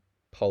southern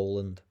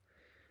Poland,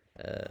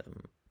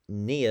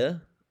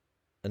 near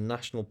a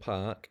national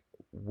park,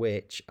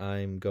 which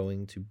I'm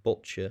going to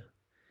butcher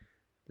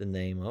the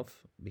name of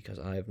because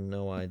I have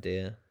no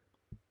idea.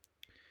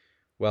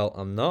 Well,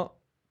 I'm not,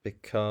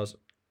 because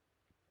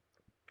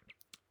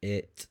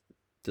it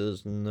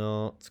does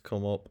not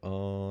come up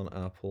on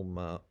Apple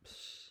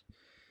Maps.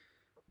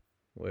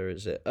 Where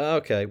is it?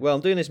 Okay, well,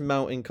 I'm doing this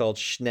mountain called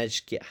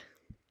Śnieżka,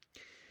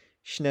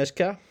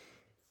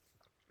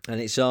 and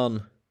it's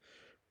on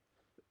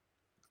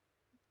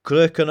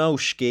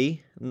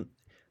Krakowski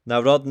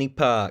Narodny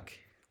Park.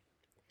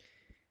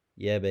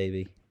 Yeah,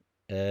 baby.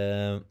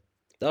 That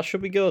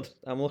should be good.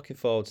 I'm looking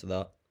forward to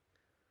that.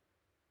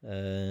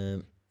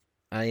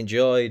 I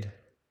enjoyed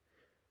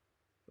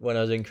when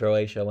I was in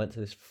Croatia. I went to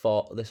this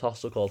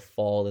hostel called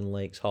Fallen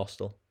Lakes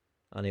Hostel,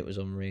 and it was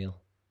unreal.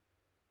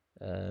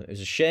 It was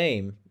a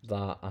shame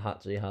that I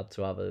had to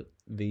have a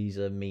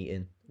visa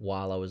meeting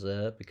while I was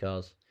there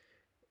because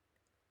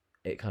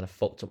it kind of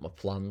fucked up my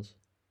plans.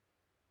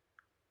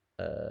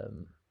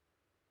 And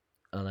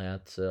I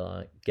had to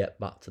like get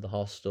back to the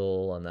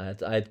hostel, and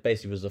I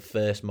basically was the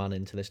first man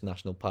into this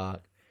national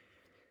park.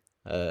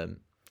 And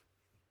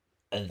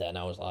then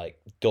I was like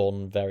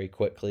done very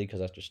quickly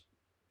because I just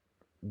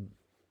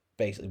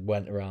basically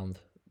went around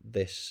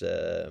this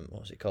what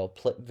was it called,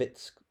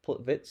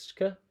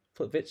 Plitvitska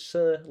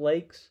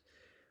Lakes,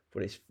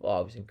 but it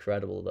was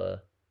incredible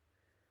there.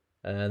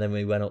 And then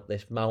we went up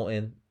this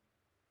mountain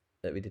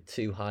that we did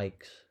 2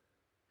 hikes.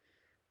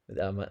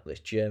 I met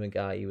this German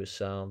guy, he was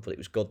sound, but it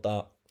was good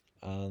that.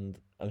 And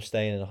I'm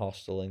staying in a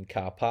hostel in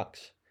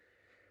Carpax,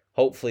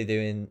 hopefully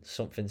doing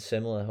something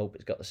similar. I hope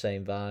it's got the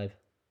same vibe.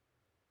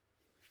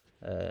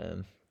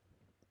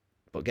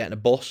 But getting a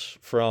bus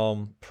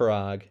from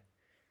Prague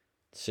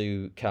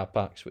to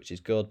Carpax, which is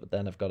good, but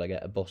then I've got to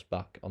get a bus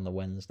back on the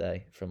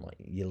Wednesday from like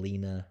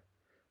Jelena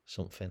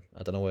something.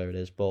 I don't know where it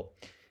is, but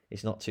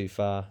it's not too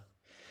far.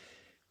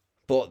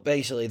 But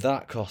basically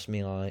that cost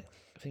me like,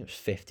 I think it was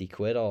 50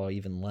 quid or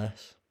even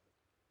less.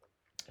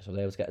 So I was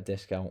able to get a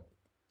discount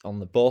on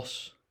the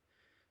bus,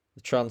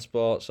 the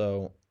transport.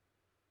 So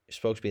it's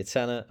supposed to be a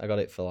tenner. I got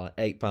it for like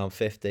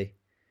 £8.50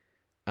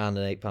 and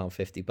an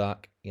 £8.50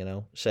 back,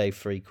 save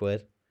 3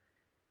 quid.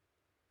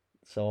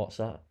 So what's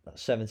that?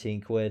 That's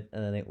 17 quid.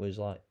 And then it was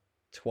like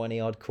 20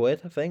 odd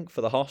quid, I think,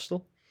 for the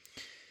hostel,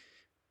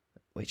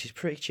 which is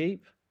pretty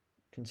cheap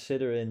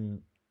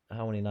considering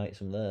how many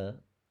nights I'm there.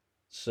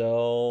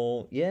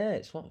 So yeah,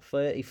 it's what,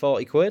 30,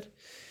 40 quid.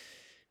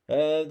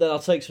 Then I'll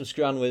take some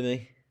Scran with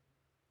me,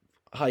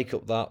 hike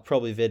up that,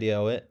 probably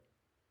video it,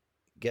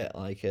 get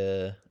like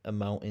a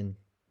mountain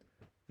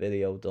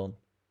video done.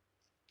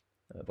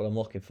 But I'm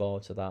looking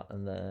forward to that.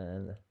 And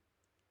then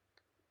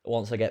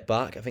once I get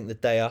back, I think the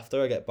day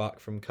after I get back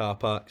from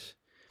Carpax,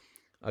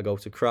 I go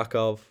to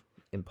Krakow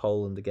in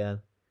Poland again.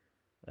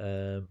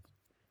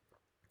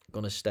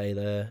 Gonna stay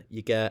there.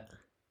 You get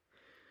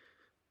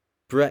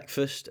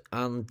breakfast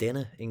and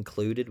dinner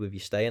included with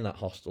your stay in that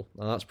hostel,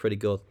 and that's pretty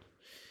good.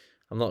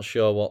 I'm not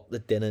sure what the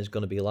dinner's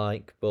going to be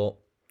like, but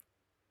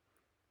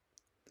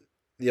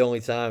the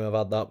only time I've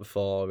had that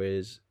before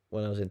is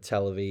when I was in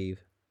Tel Aviv,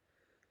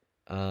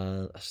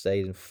 and I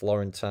stayed in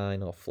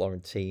Florentine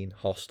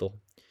hostel,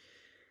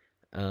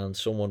 and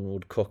someone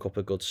would cook up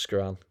a good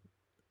scran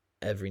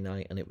every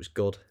night, and it was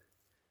good.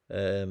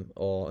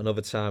 Or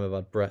another time I've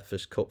had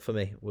breakfast cooked for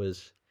me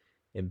was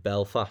in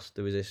Belfast.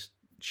 There was this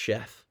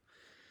chef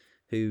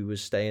who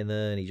was staying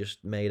there, and he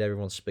just made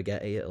everyone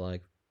spaghetti at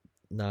like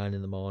 9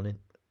 in the morning.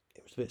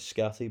 It was a bit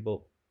scatty,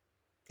 but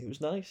it was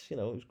nice. It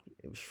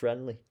was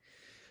friendly.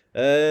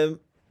 Yeah.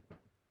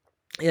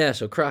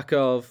 So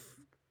Krakow,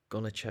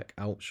 gonna check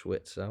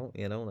Auschwitz out.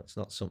 That's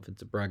not something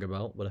to brag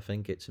about, but I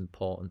think it's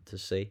important to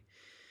see.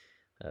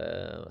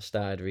 I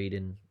started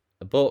reading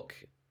a book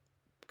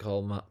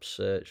called Man's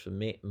Search for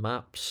Meaning.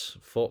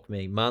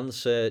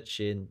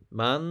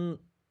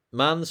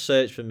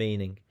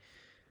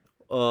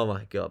 Oh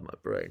my god, my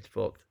brain's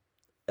fucked.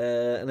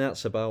 And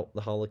that's about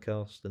the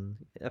Holocaust, and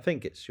I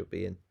think it should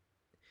be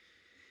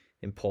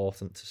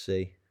important to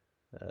see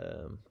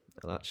and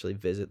actually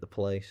visit the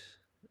place.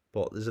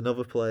 But there's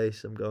another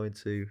place I'm going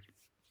to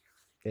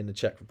in the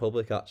Czech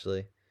Republic,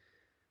 actually.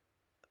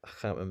 I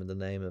can't remember the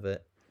name of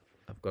it.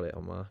 I've got it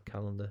on my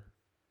calendar.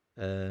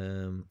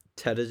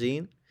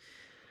 Terezín.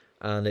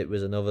 And it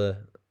was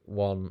another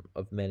one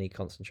of many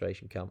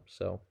concentration camps.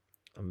 So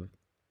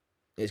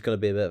it's going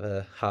to be a bit of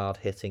a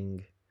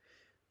hard-hitting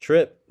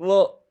trip,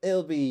 but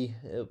it'll be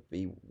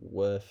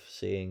worth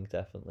seeing,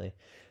 definitely.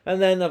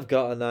 And then I've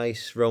got a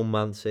nice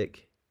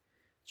romantic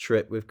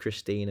trip with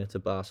Christina to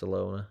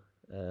Barcelona.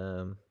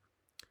 And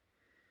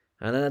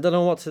then I don't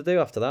know what to do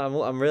after that.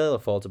 I'm really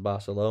looking forward to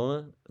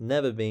Barcelona.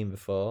 Never been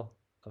before.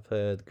 I've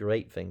heard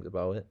great things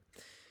about it.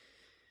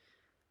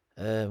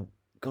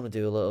 Gonna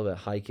do a little bit of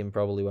hiking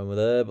probably when we're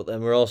there, but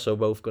then we're also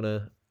both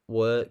gonna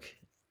work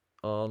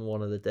on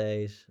one of the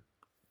days.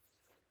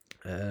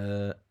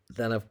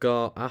 Then I've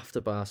got,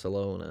 after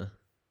Barcelona,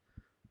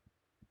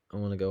 I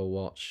want to go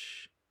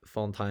watch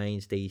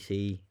Fontaine's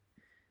DC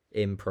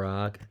in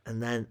Prague.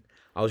 And then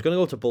I was going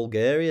to go to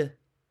Bulgaria,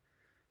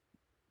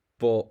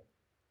 but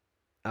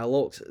I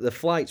looked, the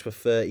flights were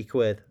 30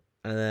 quid.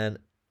 And then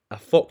I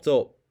fucked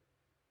up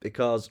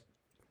because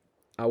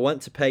I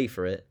went to pay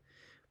for it,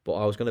 but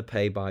I was going to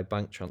pay by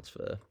bank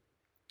transfer.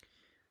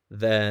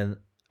 Then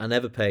I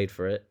never paid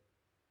for it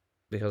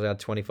because I had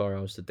 24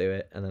 hours to do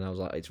it. And then I was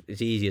like,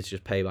 it's easier to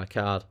just pay by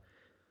card.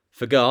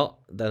 Forgot.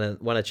 Then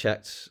when I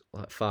checked,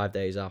 like 5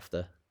 days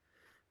after,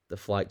 the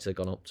flights had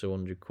gone up to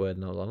 100 quid.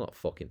 And I was like, I'm not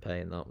fucking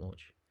paying that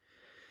much.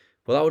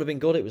 But that would have been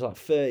good. It was like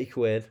 30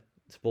 quid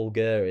to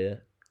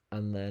Bulgaria.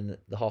 And then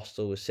the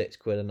hostel was 6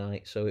 quid a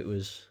night. So it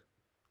was,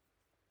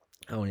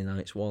 how many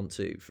nights? 1,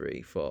 2,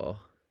 3, 4.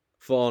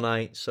 4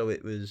 nights. So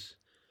it was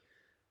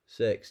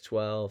 6,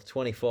 12,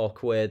 24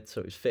 quid.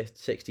 So it was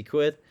 60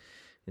 quid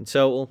in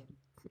total.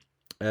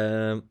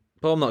 But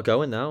I'm not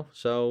going now.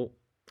 So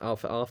I'll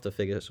have to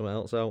figure something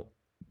else out.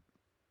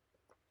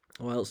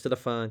 What else did I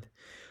find?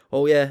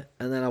 Oh, yeah.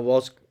 And then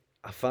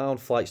I found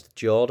flights to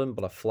Jordan,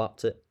 but I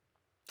flapped it.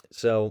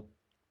 So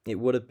it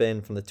would have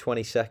been from the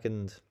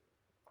 22nd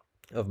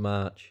of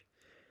March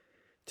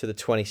to the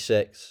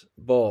 26th.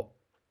 But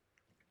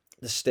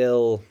they're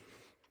still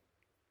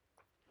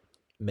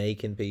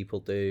making people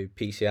do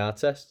PCR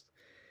tests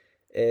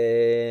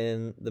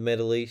in the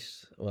Middle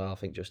East. Well, I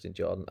think just in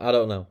Jordan. I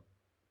don't know.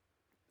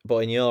 But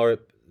in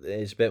Europe,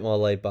 it's a bit more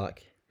laid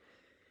back.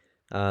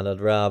 And I'd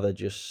rather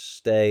just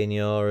stay in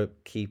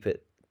Europe, keep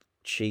it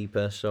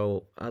cheaper.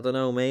 So, I don't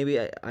know, maybe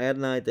I had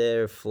an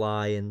idea of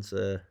flying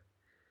to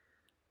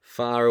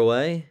far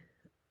away.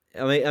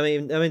 I'm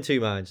in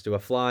two minds. Do I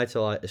fly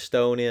to like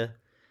Estonia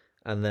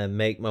and then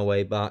make my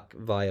way back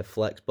via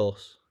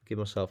Flexbus, give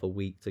myself a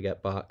week to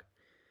get back,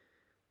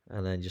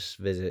 and then just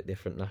visit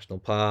different national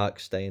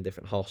parks, stay in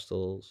different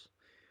hostels?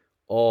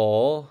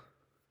 Or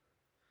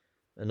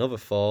another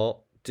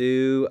thought,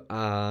 do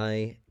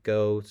I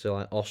go to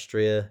like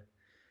Austria,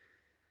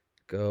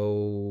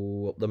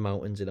 go up the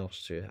mountains in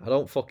Austria? I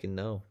don't fucking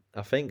know.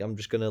 I think I'm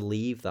just going to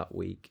leave that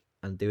week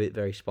and do it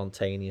very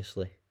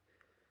spontaneously,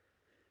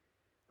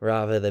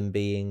 rather than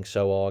being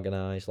so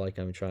organised like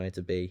I'm trying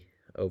to be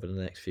over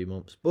the next few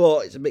months.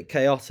 But it's a bit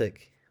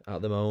chaotic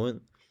at the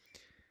moment.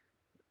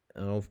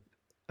 I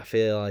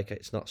feel like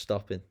it's not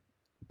stopping,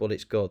 but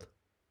it's good.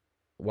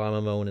 Why am I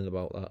moaning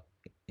about that?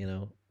 You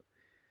know,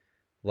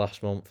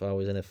 last month I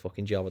was in a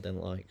fucking job I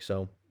didn't like,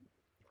 so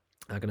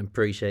I can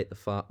appreciate the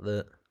fact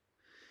that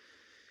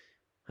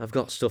I've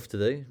got stuff to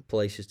do,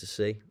 places to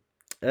see.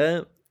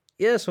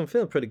 Yeah, so I'm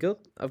feeling pretty good.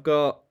 I've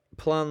got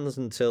plans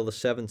until the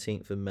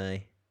 17th of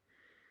May.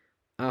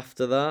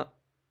 After that,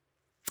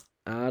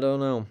 I don't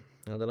know.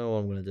 I don't know what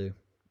I'm going to do.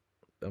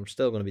 I'm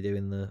still going to be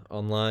doing the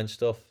online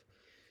stuff.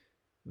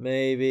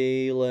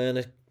 Maybe learn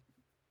a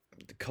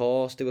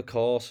course, do a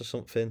course or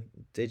something.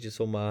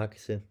 Digital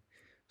marketing.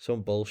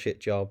 Some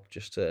bullshit job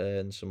just to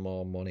earn some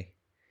more money.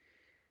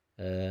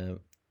 I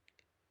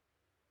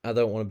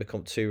don't want to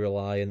become too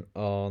reliant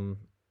on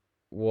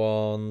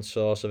one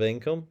source of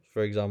income.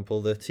 For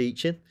example, the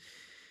teaching.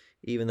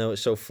 Even though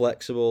it's so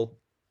flexible,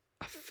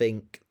 I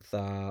think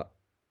that,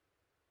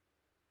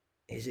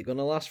 is it going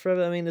to last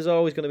forever? I mean, there's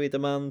always going to be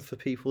demand for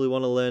people who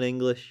want to learn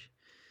English.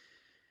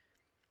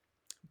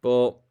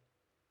 But,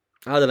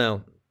 I don't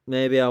know.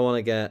 Maybe I want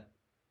to get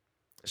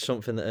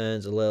something that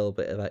earns a little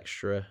bit of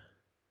extra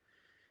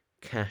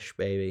cash,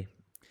 baby.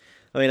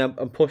 I mean,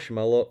 I'm pushing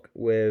my luck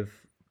with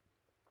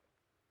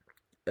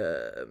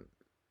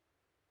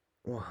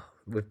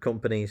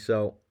companies.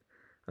 So,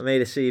 I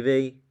made a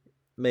CV,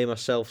 made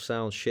myself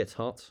sound shit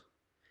hot.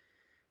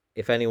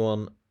 If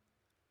anyone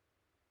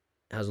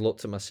has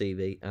looked at my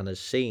CV and has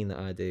seen that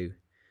I do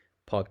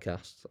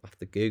podcasts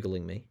after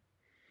Googling me,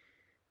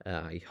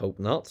 I hope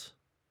not,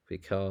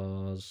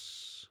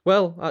 because,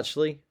 well,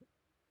 actually,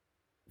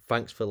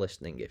 thanks for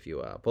listening if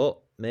you are, but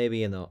maybe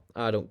you're not.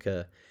 I don't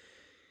care.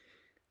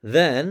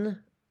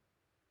 Then,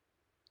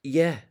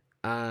 yeah,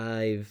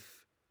 I've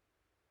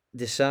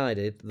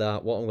decided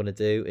that what I'm going to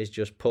do is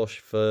just push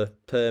for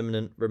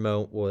permanent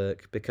remote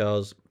work,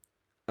 because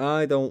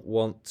I don't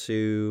want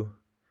to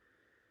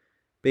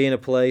be in a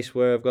place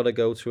where I've got to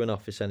go to an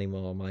office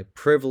anymore. My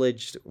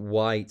privileged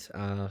white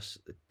ass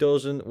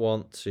doesn't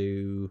want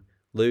to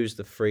lose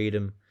the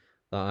freedom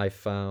that I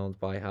found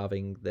by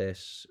having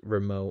this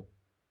remote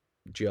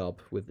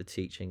job with the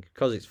teaching,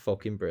 because it's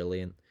fucking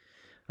brilliant.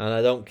 And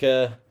I don't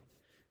care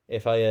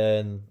if I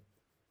earn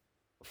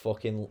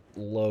fucking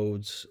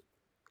loads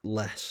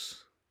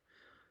less.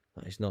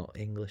 That is not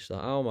English.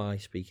 How am I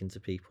speaking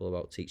to people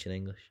about teaching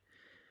English?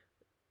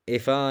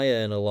 If I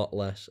earn a lot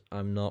less,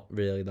 I'm not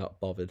really that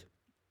bothered.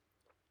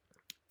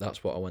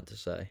 That's what I want to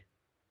say.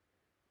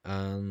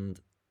 And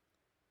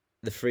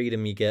the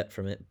freedom you get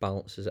from it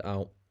balances it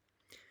out.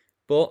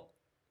 But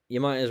you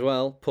might as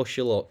well push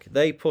your luck.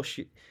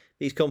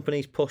 These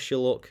companies push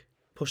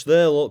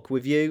their luck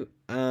with you,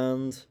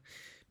 and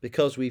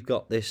because we've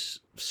got this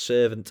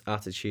servant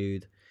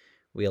attitude,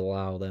 we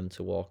allow them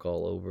to walk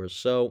all over us.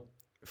 So,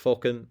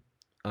 fuck 'em.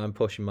 I'm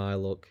pushing my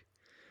luck.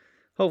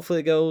 Hopefully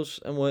it goes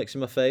and works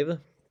in my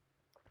favour.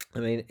 I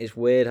mean, it's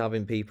weird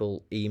having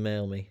people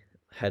email me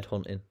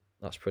headhunting.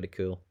 That's pretty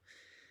cool.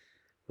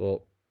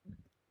 But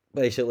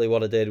basically,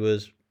 what I did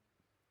was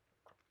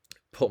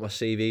put my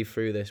CV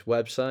through this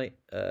website.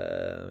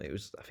 I think it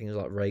was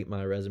like Rate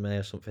My Resume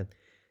or something.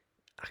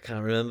 I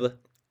can't remember,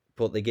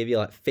 but they give you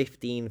like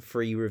 15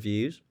 free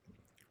reviews,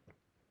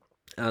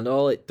 and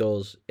all it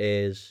does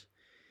is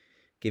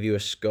give you a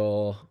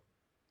score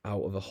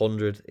out of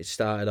 100. It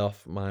started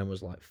off, mine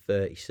was like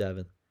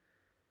 37,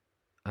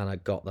 and I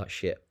got that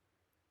shit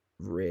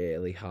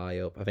really high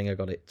up. I think I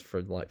got it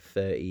from like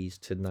 30s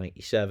to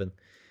 97,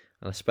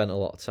 and I spent a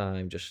lot of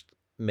time just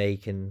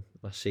making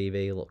my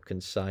CV look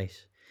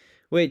concise,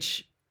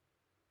 which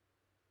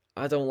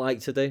I don't like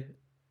to do,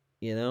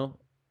 you know.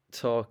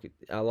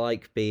 I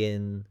like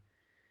being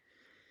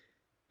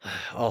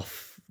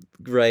off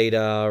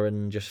radar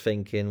and just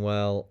thinking,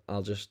 well,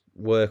 I'll just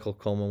work will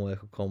come and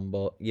work will come,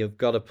 but you've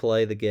got to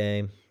play the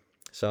game.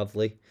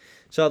 Sadly,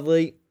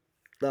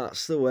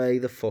 that's the way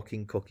the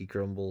fucking cookie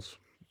crumbles.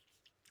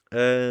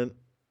 Um,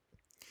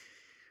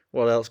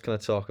 what else can I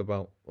talk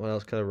about? What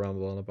else can I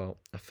ramble on about?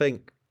 I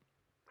think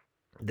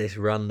this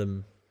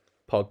random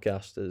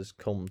podcast has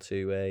come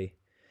to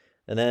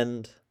an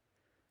end.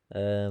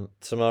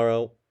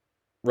 Tomorrow,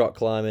 rock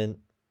climbing,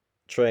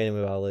 training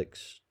with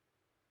Alex,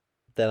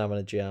 then having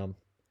a jam.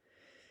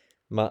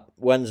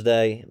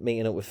 Wednesday,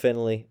 meeting up with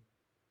Finley,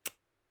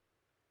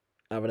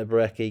 having a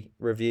brekkie,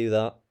 review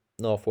that,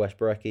 Northwest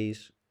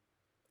Brekkies,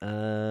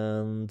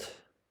 and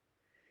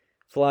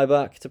fly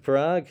back to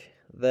Prague.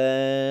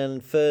 Then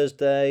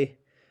Thursday,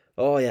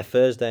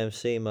 Thursday I'm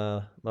seeing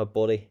my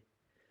buddy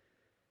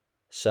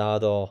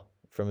Sardar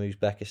from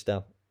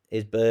Uzbekistan.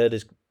 His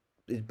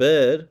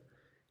bird,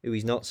 who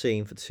he's not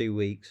seen for 2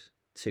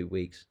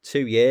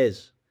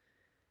 years.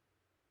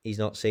 He's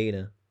not seen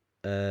her.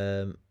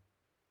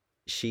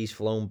 She's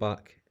flown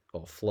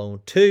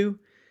to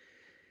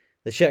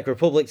the Czech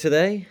Republic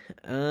today,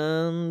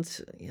 and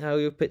I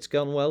hope it's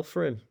gone well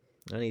for him.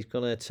 And he's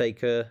gonna take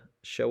her,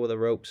 show her the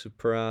ropes of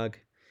Prague,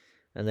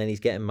 and then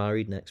he's getting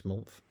married next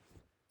month.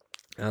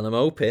 And I'm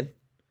hoping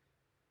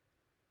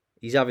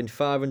he's having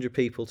 500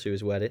 people to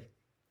his wedding.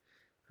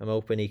 I'm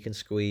hoping he can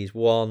squeeze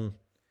one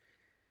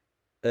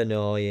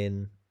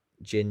annoying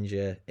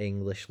ginger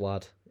English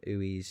lad who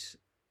he's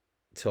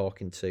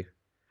talking to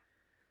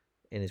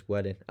in his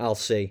wedding. I'll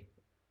see.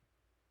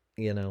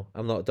 You know,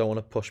 don't want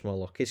to push my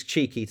luck. It's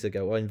cheeky to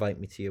go, invite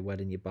me to your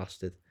wedding, you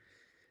bastard.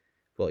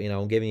 But,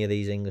 I'm giving you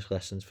these English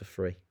lessons for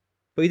free.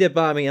 But he did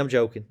buy me, I'm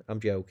joking.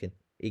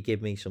 He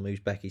gave me some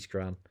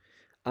Uzbekistan.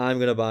 I'm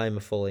going to buy him a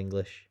full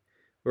English.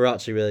 We're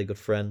actually really good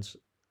friends.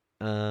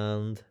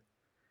 And,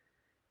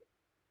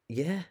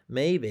 yeah,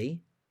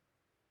 maybe,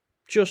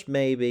 just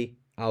maybe,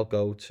 I'll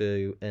go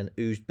to an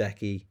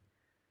Uzbeki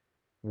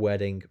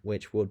wedding,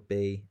 which would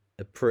be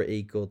a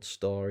pretty good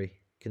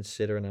story,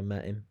 considering I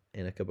met him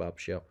in a kebab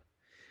shop.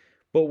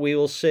 But we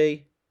will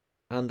see.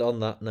 And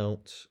on that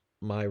note,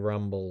 my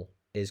ramble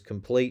is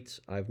complete.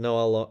 I've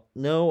no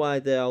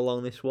idea how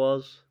long this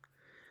was.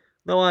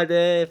 No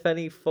idea if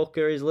any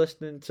fucker is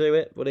listening to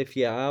it. But if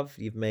you have,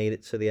 you've made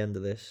it to the end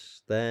of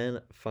this,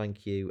 then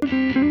thank you.